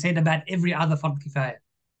consistency, be said about every other Fard Kifaya.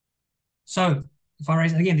 So, if I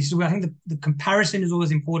raise, again, this is where I think the comparison is always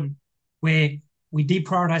important, where we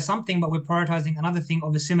deprioritize something, but we're prioritizing another thing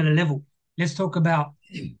of a similar level. Let's talk about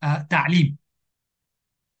ta'lim.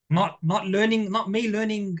 Not me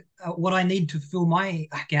learning what I need to fulfill my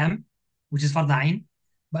ahkam, which is Fard Ain,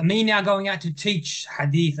 but me now going out to teach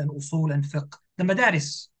hadith and usul and fiqh. The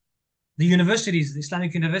madaris, the universities, the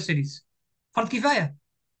Islamic universities, Fard Kifaya.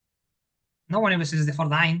 No one ever says they're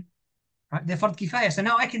Fard Ain, right? They're Fard Kifaya. So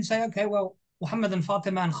now I can say, okay, well, Muhammad and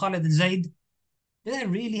Fatima and Khalid and Zaid, do they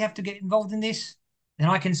really have to get involved in this? Then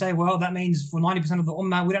I can say, well, that means for 90% of the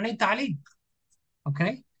ummah, we don't need ta'lim.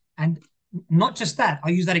 Okay? And not just that, I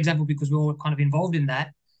use that example because we're all kind of involved in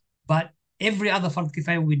that, but every other Fard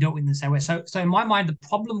Kifaya will be dealt with in the same way. So in my mind, the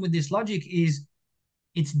problem with this logic is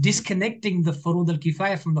it's disconnecting the Furud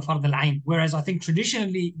al-Kifaya from the Fard al-Ain, whereas I think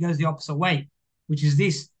traditionally it goes the opposite way, which is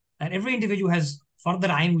this, that every individual has Fard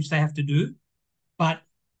al-Ain, which they have to do, but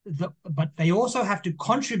they also have to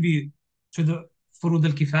contribute to the Furud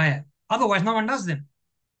al-Kifaya. Otherwise, no one does them.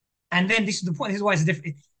 And then this is the point. This is why it's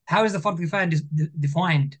different. How is the Fard Kifaya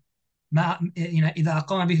defined? إذا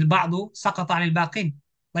أقام به البعض سقط عن الباقين.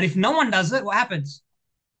 But if no one does it, what happens?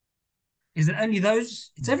 Is it only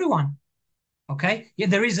those? It's everyone. Okay? Yeah,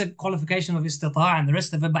 there is a qualification of istita'a and the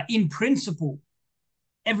rest of it, but in principle,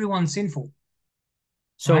 everyone's sinful.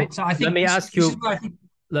 So, right? So I think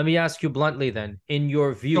let me ask you bluntly then, in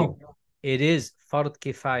your view, it is Fard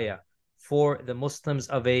Kifaya for the Muslims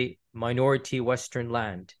of a minority Western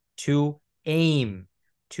land to aim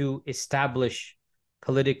to establish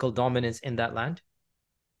political dominance in that land?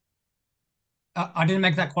 I didn't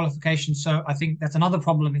make that qualification, so I think that's another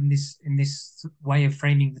problem in this way of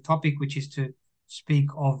framing the topic, which is to speak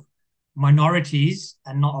of minorities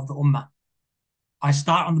and not of the ummah. I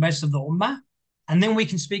start on the basis of the ummah, and then we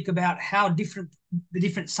can speak about how the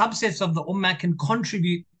different subsets of the ummah can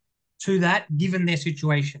contribute to that given their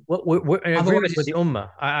situation. Well, we're in agreement with the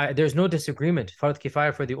ummah. There's no disagreement. Fard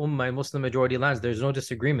Kifaya for the ummah in Muslim majority lands, there's no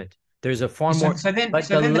disagreement. There's a far more, but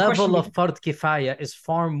the level of Fard Kifaya is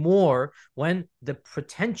far more when the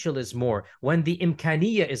potential is more, when the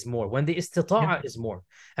imkaniyya is more, when the istita'a is more.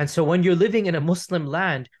 And so when you're living in a Muslim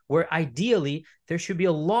land where ideally there should be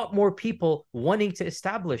a lot more people wanting to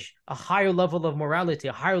establish a higher level of morality,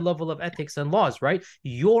 a higher level of ethics and laws, right?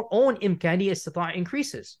 Your own imkaniyya istita'a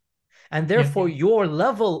increases. And therefore your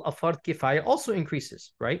level of Fard Kifaya also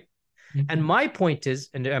increases, right? And my point is,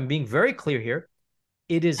 and I'm being very clear here,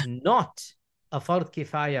 it is not a Fard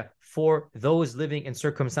Kifaya for those living in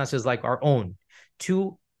circumstances like our own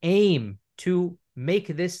to aim to make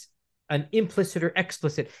this an implicit or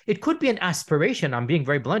explicit. It could be an aspiration. I'm being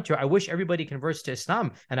very blunt here. I wish everybody converts to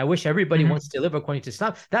Islam and I wish everybody wants to live according to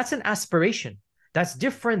Islam. That's an aspiration. That's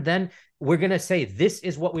different than we're going to say, this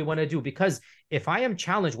is what we want to do. Because if I am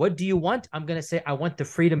challenged, what do you want? I'm going to say, I want the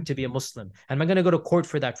freedom to be a Muslim. And I'm going to go to court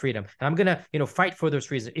for that freedom. And I'm going to, fight for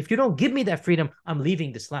those reasons. If you don't give me that freedom, I'm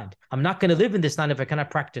leaving this land. I'm not going to live in this land if I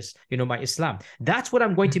cannot practice, my Islam. That's what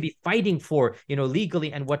I'm going to be fighting for,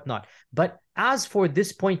 legally and whatnot. But as for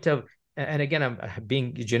this point of, and again, I'm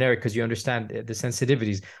being generic because you understand the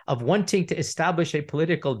sensitivities of wanting to establish a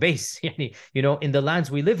political base, in the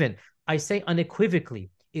lands we live in, I say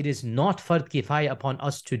unequivocally, it is not fard kifaya upon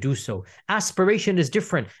us to do so. Aspiration is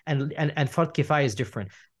different and fard kifaya is different.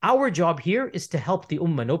 Our job here is to help the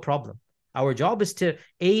ummah, no problem. Our job is to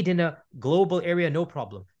aid in a global area, no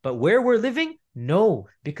problem. But where we're living, no,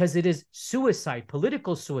 because it is suicide,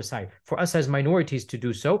 political suicide for us as minorities to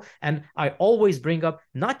do so. And I always bring up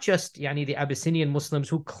not just the Abyssinian Muslims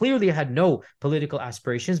who clearly had no political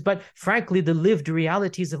aspirations, but frankly, the lived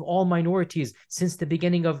realities of all minorities since the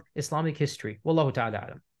beginning of Islamic history. Wallahu ta'ala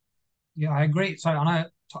alam. Yeah, I agree. So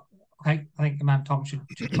I think Imam Tom should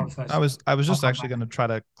go first. I was just actually going to try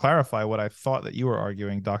to clarify what I thought that you were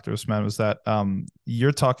arguing, Dr. Uthman, was that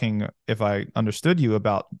you're talking, if I understood you,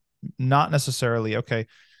 about not necessarily,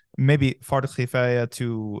 maybe fard kifaya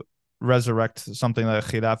to resurrect something like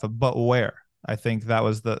khilafah, but where? I think that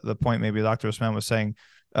was the point maybe Dr. Uthman was saying.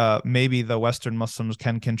 Maybe the Western Muslims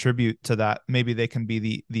can contribute to that. Maybe they can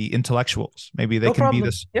be the intellectuals. Maybe they can be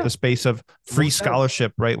the space of free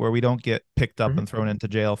scholarship, right? Where we don't get picked up and thrown into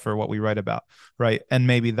jail for what we write about, right? And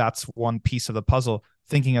maybe that's one piece of the puzzle.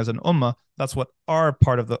 Thinking as an ummah, that's what our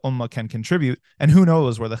part of the ummah can contribute. And who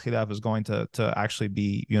knows where the khilaf is going to actually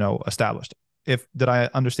be, established. Did I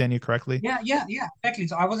understand you correctly? Yeah, exactly.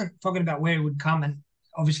 So I wasn't talking about where it would come, and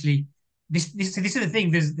obviously this is the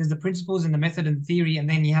thing. There's the principles and the method and the theory, and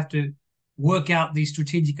then you have to work out the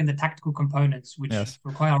strategic and the tactical components, which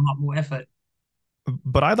require a lot more effort.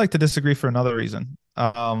 But I'd like to disagree for another reason.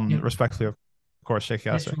 Respectfully, of course, Shaykh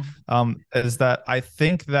Yasir, is that I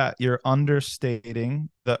think that you're understating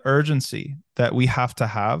the urgency that we have to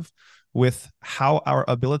have with how our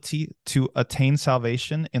ability to attain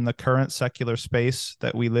salvation in the current secular space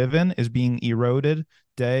that we live in is being eroded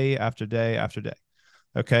day after day after day.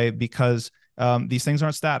 Okay, because these things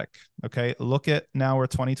aren't static. Okay, look at now we're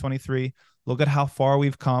 2023. Look at how far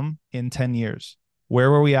we've come in 10 years.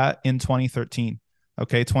 Where were we at in 2013?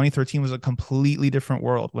 Okay, 2013 was a completely different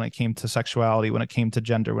world when it came to sexuality, when it came to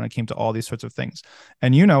gender, when it came to all these sorts of things.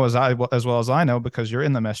 And as well as I know, because you're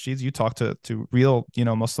in the masjids, you talk to real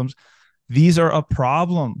Muslims. These are a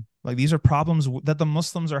problem. Like, these are problems that the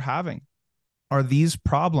Muslims are having. Are these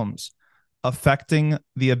problems affecting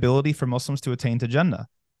the ability for Muslims to attain to Jannah?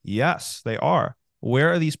 Yes, they are.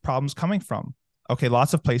 Where are these problems coming from? Okay,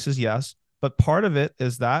 lots of places, yes. But part of it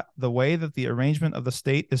is that the way that the arrangement of the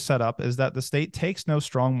state is set up is that the state takes no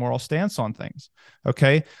strong moral stance on things.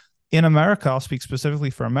 Okay, in America, I'll speak specifically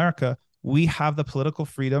for America, we have the political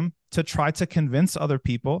freedom to try to convince other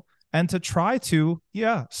people and to try to,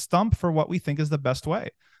 stump for what we think is the best way.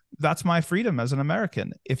 That's my freedom as an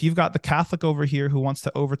American. If you've got the Catholic over here who wants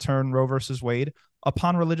to overturn Roe versus Wade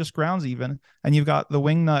upon religious grounds even, and you've got the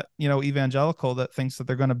wingnut, evangelical that thinks that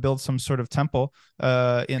they're going to build some sort of temple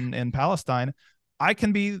in Palestine, I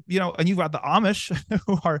can be, and you've got the Amish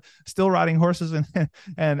who are still riding horses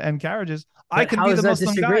and carriages. But I can be the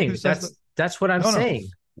Muslim guy who says that's what I'm saying.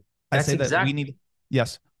 I say that we need,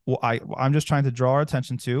 yes. Well, I'm just trying to draw our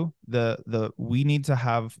attention to we need to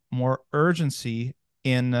have more urgency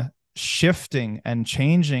in shifting and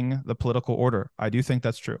changing the political order. I do think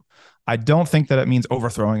that's true. I don't think that it means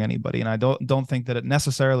overthrowing anybody, and I don't think that it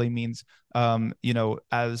necessarily means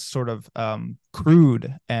as sort of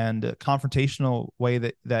crude and confrontational way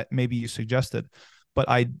that maybe you suggested. But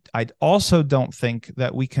I also don't think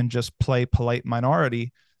that we can just play polite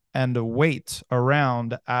minority and wait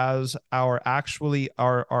around as our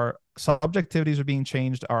subjectivities are being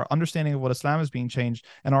changed, our understanding of what Islam is being changed,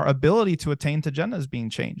 and our ability to attain to Jannah is being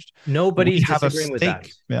changed. Nobody's disagreeing with that.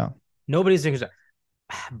 Yeah. Nobody's disagreeing with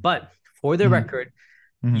that. But for the record,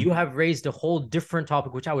 you have raised a whole different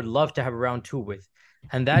topic, which I would love to have a round two with.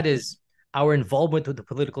 And that is our involvement with the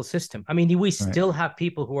political system. I mean, we still have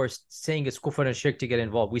people who are saying it's kufr and shirk to get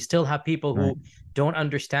involved. We still have people who don't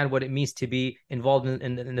understand what it means to be involved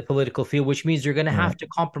in the political field, which means you're going to have to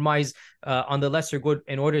compromise on the lesser good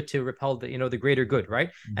in order to repel the greater good,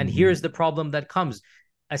 right? And here's the problem that comes.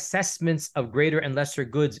 Assessments of greater and lesser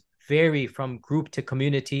goods vary from group to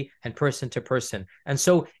community and person to person. And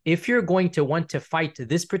so if you're going to want to fight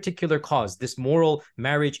this particular cause, this moral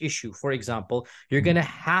marriage issue, for example, you're going to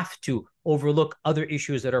have to overlook other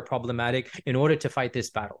issues that are problematic in order to fight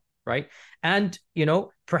this battle, right? And,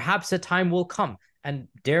 perhaps a time will come. And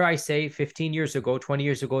dare I say, 15 years ago, 20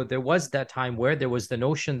 years ago, there was that time where there was the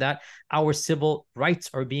notion that our civil rights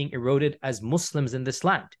are being eroded as Muslims in this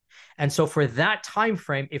land. And so for that time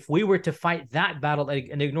frame, if we were to fight that battle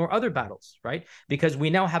and ignore other battles, right? Because we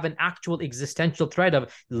now have an actual existential threat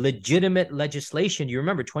of legitimate legislation. You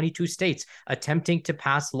remember 22 states attempting to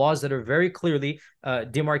pass laws that are very clearly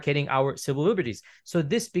demarcating our civil liberties. So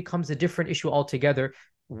this becomes a different issue altogether,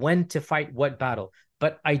 when to fight what battle.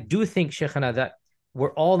 But I do think, Shaykhana, that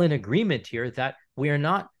we're all in agreement here that we are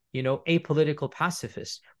not, apolitical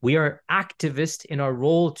pacifists. We are activists in our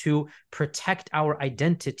role to protect our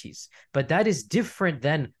identities. But that is different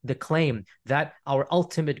than the claim that our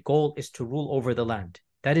ultimate goal is to rule over the land.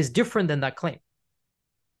 That is different than that claim,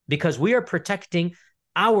 because we are protecting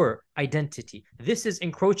our identity. This is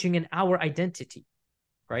encroaching in our identity,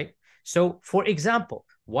 right? So, for example,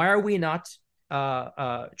 why are we not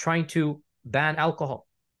trying to ban alcohol?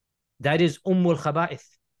 That is ummul khaba'ith,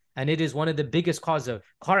 and it is one of the biggest causes of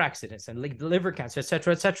car accidents and liver cancer,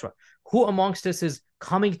 etc., etc. Who amongst us is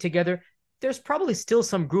coming together? There's probably still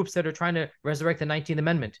some groups that are trying to resurrect the 19th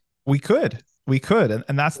Amendment. We could,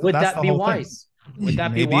 and that's would that's that the be whole wise? thing. Would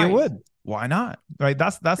that Maybe be wise? it would. Why not? Right.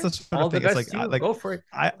 That's the sort all of thing. The It's best go for it.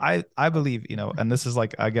 I believe, and this is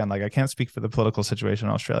again, I can't speak for the political situation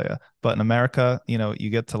in Australia, but in America, you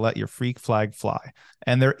get to let your freak flag fly,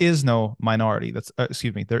 and there is no minority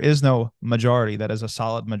there is no majority that is a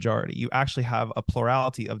solid majority. You actually have a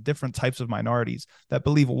plurality of different types of minorities that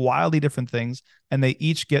believe wildly different things, and they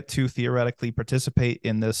each get to theoretically participate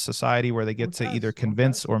in this society where they get to either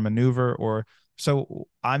convince or maneuver or. So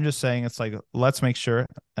I'm just saying, it's let's make sure, and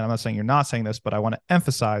I'm not saying you're not saying this, but I want to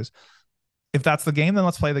emphasize, if that's the game, then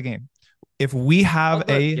let's play the game. If we have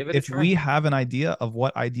we have an idea of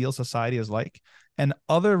what ideal society is like, and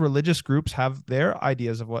other religious groups have their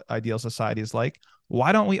ideas of what ideal society is like,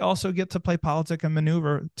 why don't we also get to play politics and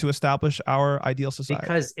maneuver to establish our ideal society?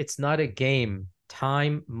 Because it's not a game.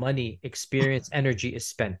 Time, money, experience, energy is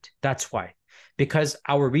spent. That's why. Because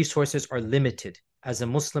our resources are limited. As a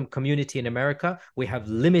Muslim community in America, we have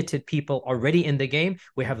limited people already in the game.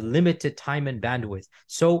 We have limited time and bandwidth.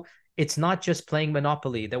 So it's not just playing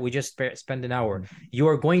Monopoly that we just spend an hour. You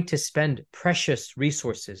are going to spend precious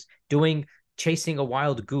resources chasing a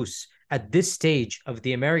wild goose. At this stage of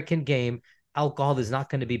the American game, alcohol is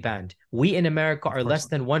not going to be banned. We in America are less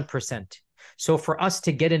than 1%. So for us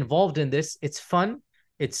to get involved in this, it's fun.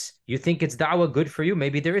 You think it's da'wah, good for you.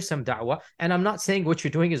 Maybe there is some da'wah. And I'm not saying what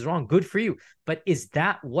you're doing is wrong, good for you. But is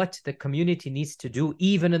that what the community needs to do,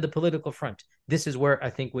 even in the political front? This is where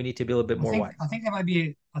I think we need to be a little bit more wise. I think there might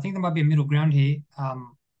be a middle ground here,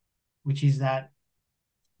 which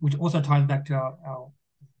also ties back to our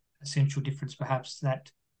essential difference, perhaps,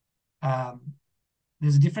 that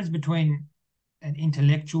there's a difference between an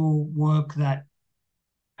intellectual work that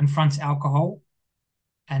confronts alcohol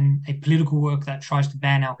and a political work that tries to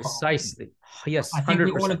ban alcohol. Precisely. Yes,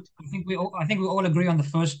 100%. I think we all agree on the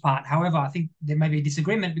first part. However, I think there may be a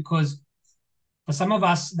disagreement, because for some of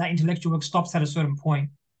us, that intellectual work stops at a certain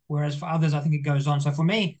point, whereas for others, I think it goes on. So for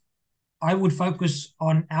me, I would focus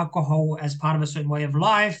on alcohol as part of a certain way of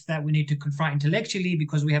life that we need to confront intellectually,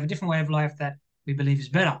 because we have a different way of life that we believe is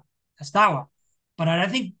better. That's dawah. But I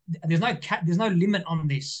don't think there's no limit on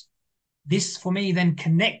this. This for me then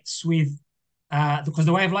connects with because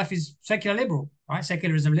the way of life is secular liberal, right?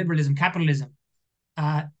 Secularism, liberalism, capitalism,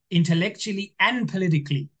 intellectually and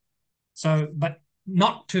politically. So, but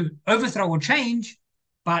not to overthrow or change,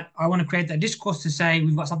 but I want to create that discourse to say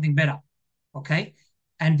we've got something better, okay?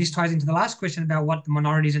 And this ties into the last question about what the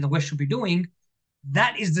minorities in the West should be doing.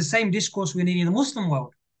 That is the same discourse we need in the Muslim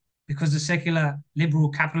world, because the secular, liberal,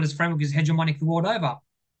 capitalist framework is hegemonic the world over.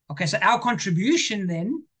 Okay, so our contribution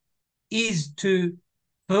then is to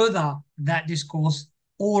further that discourse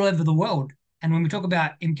all over the world. And when we talk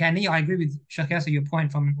about imkaniyya, I agree with Shaykh Yasir, your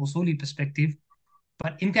point from an usuli perspective,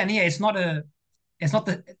 but imkaniyya,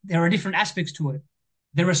 there are different aspects to it.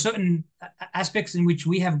 There are certain aspects in which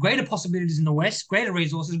we have greater possibilities in the West, greater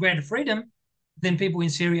resources, greater freedom than people in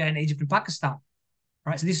Syria and Egypt and Pakistan.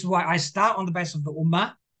 Right? So this is why I start on the basis of the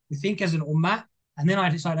ummah. We think as an ummah, and then I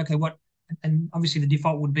decide, okay, and obviously the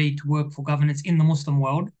default would be to work for governance in the Muslim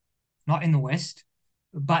world, not in the West,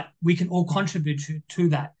 but we can all contribute to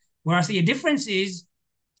that. Where I see a difference is,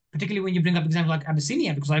 particularly when you bring up examples like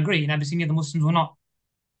Abyssinia, because I agree, in Abyssinia, the Muslims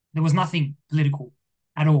there was nothing political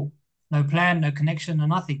at all. No plan, no connection, no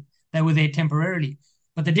nothing. They were there temporarily.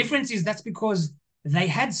 But the difference is that's because they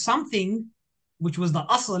had something which was the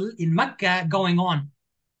asl in Mecca going on,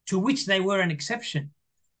 to which they were an exception.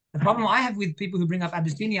 The problem I have with people who bring up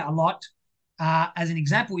Abyssinia a lot as an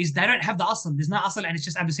example is they don't have the asl. There's no asl and it's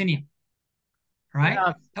just Abyssinia. right?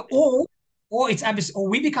 Yeah. Or or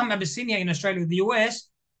we become Abyssinia in Australia, the US,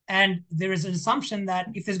 and there is an assumption that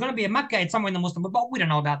if there's going to be a Mecca, it's somewhere in the Muslim world, but we don't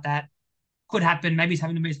know about that. Could happen. Maybe it's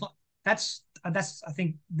having to be. It's not. That's I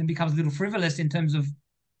think then becomes a little frivolous in terms of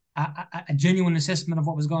a genuine assessment of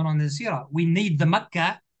what was going on in the Sirah. We need the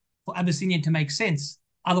Mecca for Abyssinia to make sense.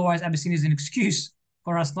 Otherwise, Abyssinia is an excuse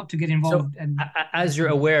for us not to get involved. So, as you're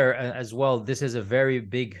aware as well, this is a very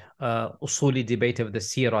big usuli debate of the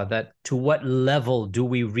Sirah, that to what level do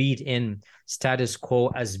we read in status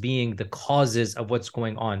quo as being the causes of what's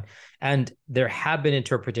going on? And there have been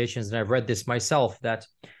interpretations, and I've read this myself, that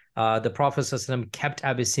the Prophet ﷺ kept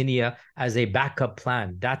Abyssinia as a backup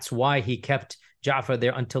plan. That's why he kept Ja'far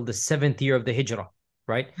there until the 7th year of the Hijrah,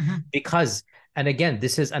 right? Mm-hmm. Because, and again,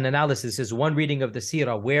 this is an analysis, this is one reading of the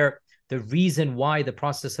Sirah, where the reason why the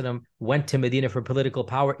Prophet ﷺ went to Medina for political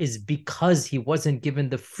power is because he wasn't given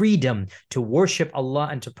the freedom to worship Allah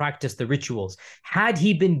and to practice the rituals. Had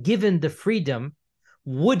he been given the freedom,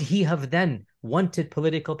 would he have then wanted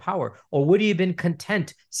political power, or would he have been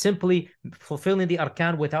content simply fulfilling the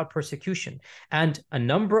arkan without persecution? And a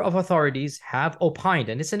number of authorities have opined,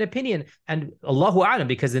 and it's an opinion, and Allahu A'lam,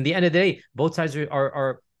 because in the end of the day, both sides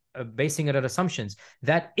are basing it on assumptions,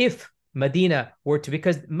 that if Medina were to,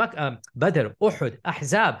 because Badr, Uhud,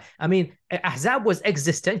 Ahzab, I mean, Ahzab was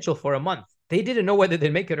existential for a month. They didn't know whether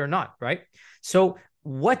they'd make it or not, right? So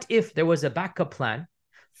what if there was a backup plan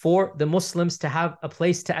for the Muslims to have a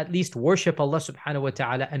place to at least worship Allah subhanahu wa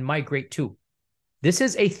ta'ala and migrate to? This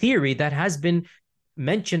is a theory that has been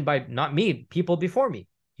mentioned by, not me, people before me.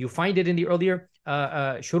 You find it in the earlier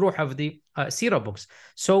shuruh of the Sirah books.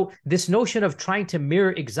 So this notion of trying to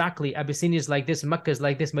mirror exactly Abyssinia is like this, Mecca is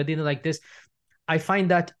like this, Medina like this, I find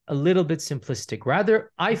that a little bit simplistic.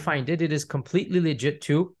 Rather, I find it is completely legit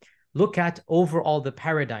to look at overall the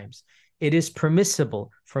paradigms. It is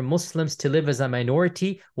permissible for Muslims to live as a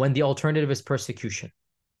minority when the alternative is persecution.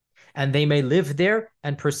 And they may live there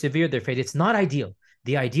and persevere their faith. It's not ideal.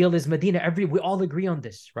 The ideal is Medina. We all agree on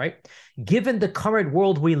this, right? Given the current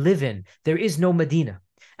world we live in, there is no Medina.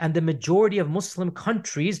 And the majority of Muslim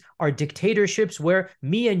countries are dictatorships where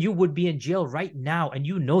me and you would be in jail right now, and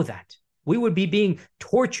you know that. We would be being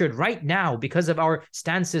tortured right now because of our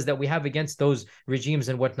stances that we have against those regimes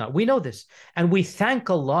and whatnot. We know this. And we thank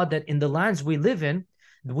Allah that in the lands we live in,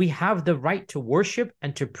 we have the right to worship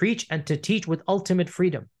and to preach and to teach with ultimate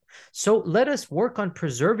freedom. So let us work on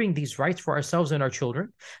preserving these rights for ourselves and our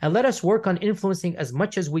children. And let us work on influencing as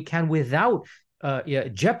much as we can without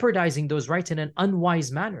jeopardizing those rights in an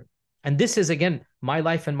unwise manner. And this is, again, my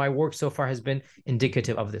life and my work so far has been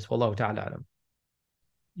indicative of this. Wallahu ta'ala alam.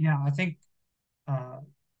 Yeah, I think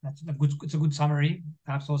it's a good summary,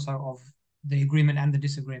 perhaps also of the agreement and the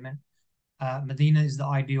disagreement. Medina is the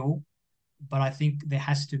ideal, but I think there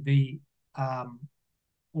has to be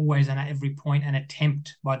always and at every point an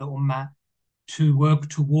attempt by the Ummah to work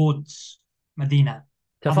towards Medina.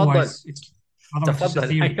 Otherwise, it's just a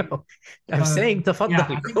theory. I know. I'm saying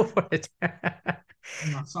tafaddal, go for it.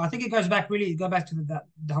 So I think it goes back to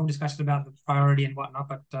the whole discussion about the priority and whatnot,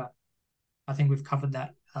 but I think we've covered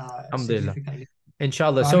that significantly.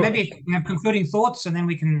 Inshallah. So maybe we have concluding thoughts and then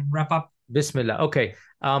we can wrap up. Bismillah. Okay.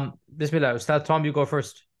 Bismillah. Ustadh Tom, you go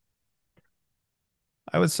first.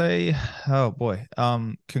 I would say, oh boy,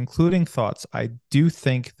 concluding thoughts. I do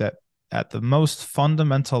think that at the most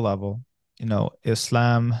fundamental level,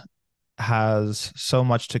 Islam has so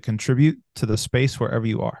much to contribute to the space wherever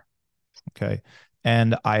you are. Okay.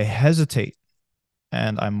 And I hesitate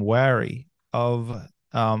and I'm wary of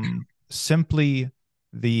simply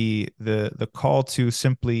the call to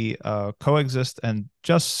simply coexist and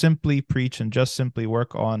just simply preach and just simply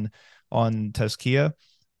work on tazkiyah,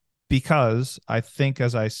 because I think,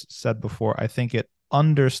 as I said before, I think it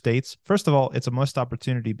understates. First of all, it's a missed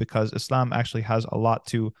opportunity because Islam actually has a lot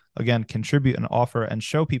to, again, contribute and offer and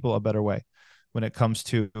show people a better way when it comes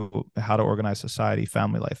to how to organize society,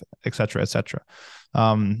 family life, et cetera, et cetera.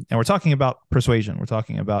 And we're talking about persuasion. We're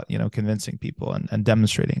talking about, convincing people and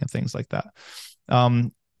demonstrating and things like that.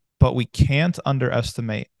 But we can't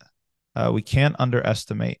underestimate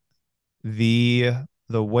the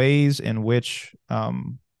ways in which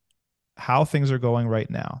how things are going right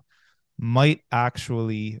now might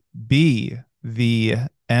actually be the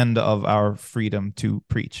end of our freedom to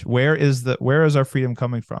preach. Where is our freedom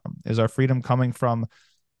coming from? Is our freedom coming from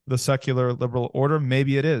the secular liberal order?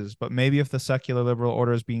 Maybe it is, but maybe if the secular liberal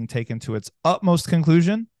order is being taken to its utmost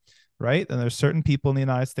conclusion, right, then there's certain people in the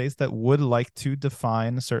United States that would like to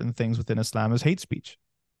define certain things within Islam as hate speech,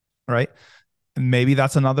 right? And maybe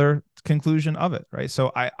that's another conclusion of it, right?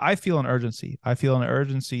 So I feel an urgency. I feel an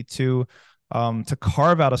urgency to to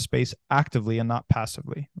carve out a space actively and not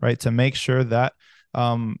passively, right? To make sure that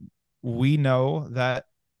we know that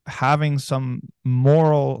having some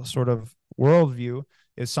moral sort of worldview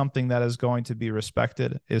is something that is going to be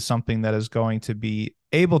respected, is something that is going to be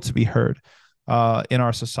able to be heard in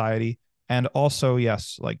our society. And also,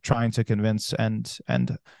 yes, like trying to convince and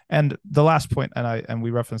the last point, and we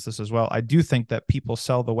reference this as well. I do think that people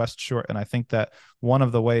sell the West short, and I think that one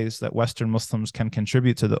of the ways that Western Muslims can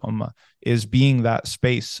contribute to the Ummah is being that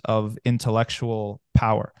space of intellectual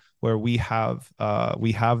power, where we have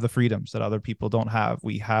the freedoms that other people don't have.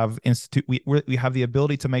 We have we have the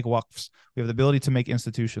ability to make waqfs. We have the ability to make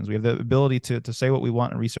institutions. We have the ability to say what we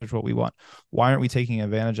want and research what we want. Why aren't we taking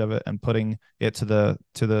advantage of it and putting it to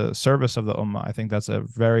the service of the ummah? I think that's a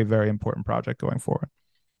very, very important project going forward.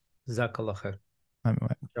 Jazakallah khair.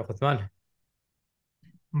 Anyway. Uthman.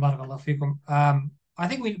 Barakallah fikum. I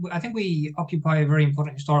think we occupy a very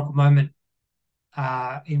important historical moment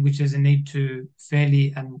in which there's a need to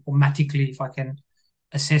fairly and pragmatically, if I can,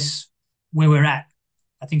 assess where we're at.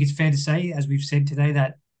 I think it's fair to say, as we've said today,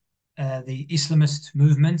 that the Islamist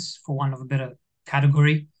movements, for want of a better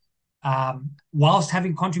category, whilst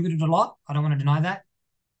having contributed a lot, I don't want to deny that,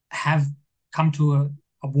 have come to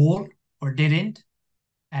a wall or a dead end,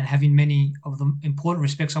 and having many of the important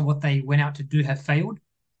respects of what they went out to do have failed.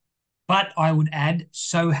 But I would add,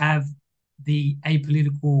 so have the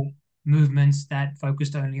apolitical movements that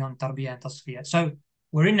focused only on tarbiyah and tasfiyah. So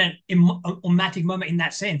we're in an ummatic moment in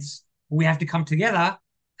that sense. We have to come together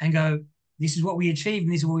and go, this is what we achieved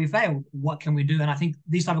and this is what we failed. What can we do? And I think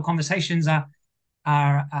these type of conversations are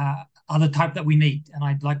the type that we need. And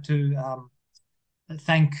I'd like to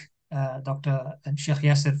thank Dr. Shaykh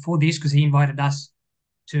Yasir for this, because he invited us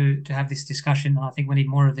to have this discussion. And I think we need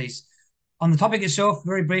more of these. On the topic itself,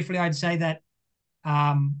 very briefly, I'd say that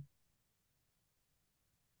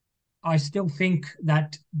I still think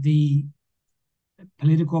that the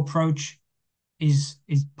political approach is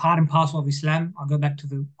part and parcel of Islam. I'll go back to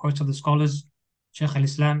the quotes of the scholars, Shaykh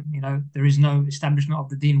al-Islam, there is no establishment of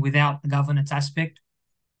the deen without the governance aspect.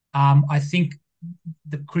 I think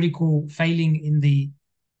the critical failing in the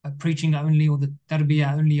preaching only or the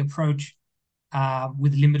tarbiyah only approach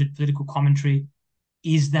with limited political commentary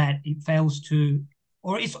is that it fails to,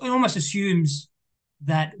 or it almost assumes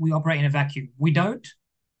that we operate in a vacuum. We don't.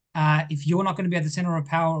 If you're not going to be at the center of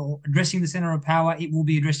power or addressing the center of power, it will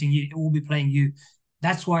be addressing you. It will be playing you.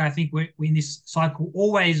 That's why I think we're in this cycle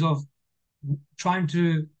always of trying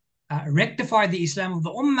to rectify the Islam of the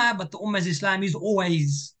Ummah, but the Ummah's Islam is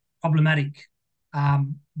always problematic,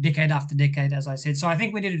 decade after decade, as I said. So I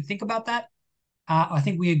think we need to think about that. I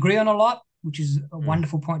think we agree on a lot, which is a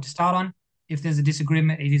wonderful point to start on. If there's a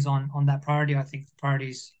disagreement, it is on that priority. I think the priority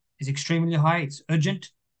is extremely high. It's urgent.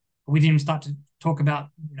 We didn't even start to talk about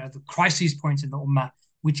the crisis points in the Ummah,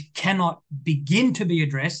 which cannot begin to be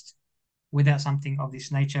addressed without something of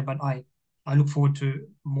this nature. But I look forward to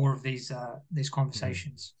more of these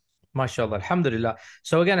conversations. MashaAllah, alhamdulillah.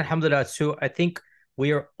 So again, alhamdulillah, so I think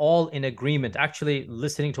we are all in agreement. Actually,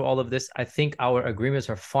 listening to all of this, I think our agreements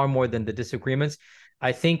are far more than the disagreements.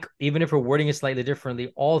 I think even if we're wording it slightly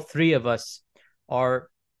differently, all three of us are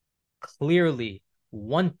clearly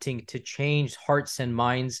wanting to change hearts and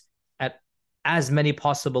minds at as many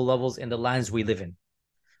possible levels in the lands we live in.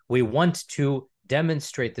 We want to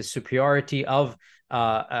demonstrate the superiority of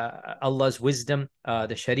Allah's wisdom,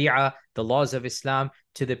 the Sharia, the laws of Islam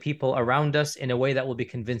to the people around us in a way that will be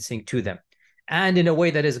convincing to them, and in a way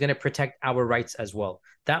that is going to protect our rights as well.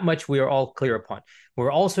 That much we are all clear upon.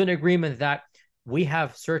 We're also in agreement that we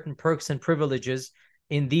have certain perks and privileges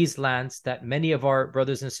in these lands that many of our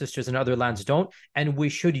brothers and sisters in other lands don't, and we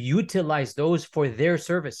should utilize those for their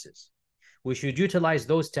services. We should utilize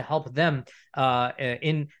those to help them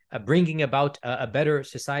in bringing about a better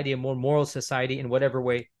society, a more moral society in whatever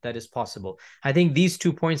way that is possible. I think these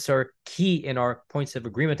 2 points are key in our points of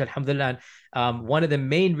agreement, alhamdulillah. One of the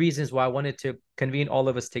main reasons why I wanted to convene all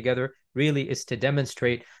of us together really is to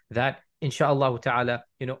demonstrate that inshallah ta'ala,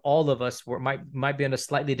 all of us might be on a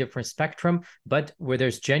slightly different spectrum, but where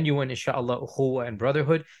there's genuine, inshallah, ukhuwah and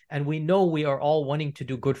brotherhood. And we know we are all wanting to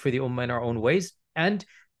do good for the ummah in our own ways. And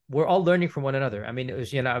we're all learning from one another. I mean, it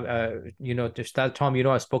was, Ustadh Tom,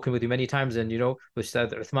 I've spoken with you many times, and, with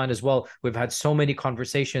Ustadh Uthman as well. We've had so many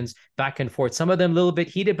conversations back and forth, some of them a little bit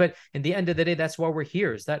heated, but in the end of the day, that's why we're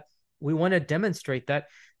here, is that we want to demonstrate that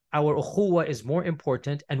our ukhuwah is more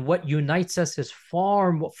important, and what unites us is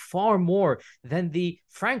far, far more than the,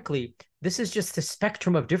 frankly, this is just the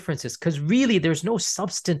spectrum of differences, because really there's no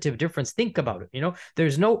substantive difference. Think about it,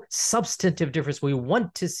 there's no substantive difference. We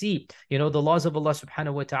want to see, the laws of Allah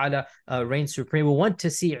subhanahu wa ta'ala reign supreme. We want to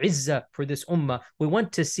see izzah for this ummah. We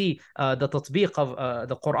want to see the tatbiq of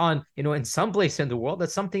the Quran, in some place in the world.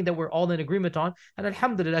 That's something that we're all in agreement on. And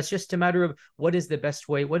alhamdulillah, it's just a matter of what is the best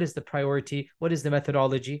way, what is the priority, what is the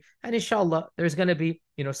methodology. And inshallah, there's going to be,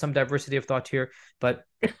 some diversity of thought here. But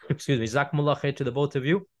excuse me, Jazakumullah khair to the both of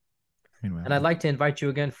you. And I'd like to invite you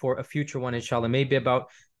again for a future one, inshallah, maybe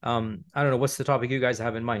about, I don't know, what's the topic you guys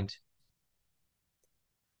have in mind?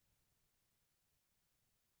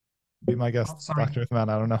 Be my guest, Dr. Uthman.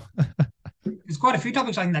 I don't know. There's quite a few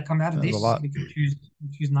topics I think that come out of this. We could choose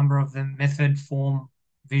a number of them: method, form,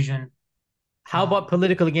 vision. How about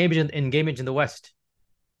political engagement in the West?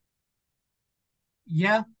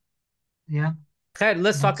 Yeah. Khair,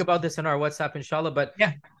 let's talk about this in our WhatsApp, inshallah. But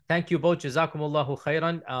yeah, thank you both. Jazakumullahu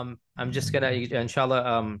khairan. I'm just gonna,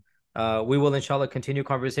 inshallah, we will inshallah continue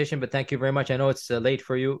conversation. But thank you very much. I know it's late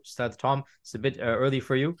for you, Ustadh Tom. It's a bit early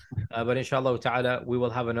for you, but inshallah ta'ala, we will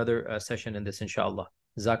have another session in this, inshallah.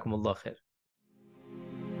 Jazakumullah khair.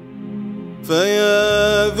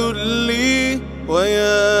 فيا ذلي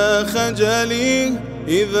ويا خجلي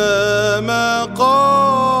إذا ما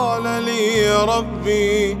قال لي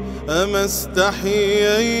ربي أما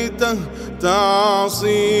استحييته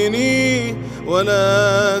تعصيني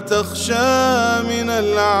ولا تخشى من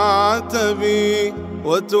العتب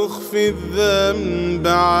وتخفي الذنب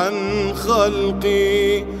عن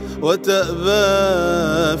خلقي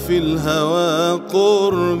وتأبى في الهوى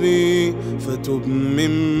قربي فتب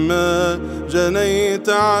مما جنيت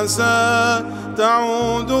عسى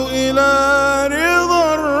تعود إلى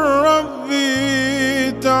رضا الرب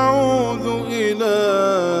تعود إلى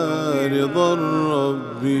رضا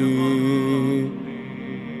الرب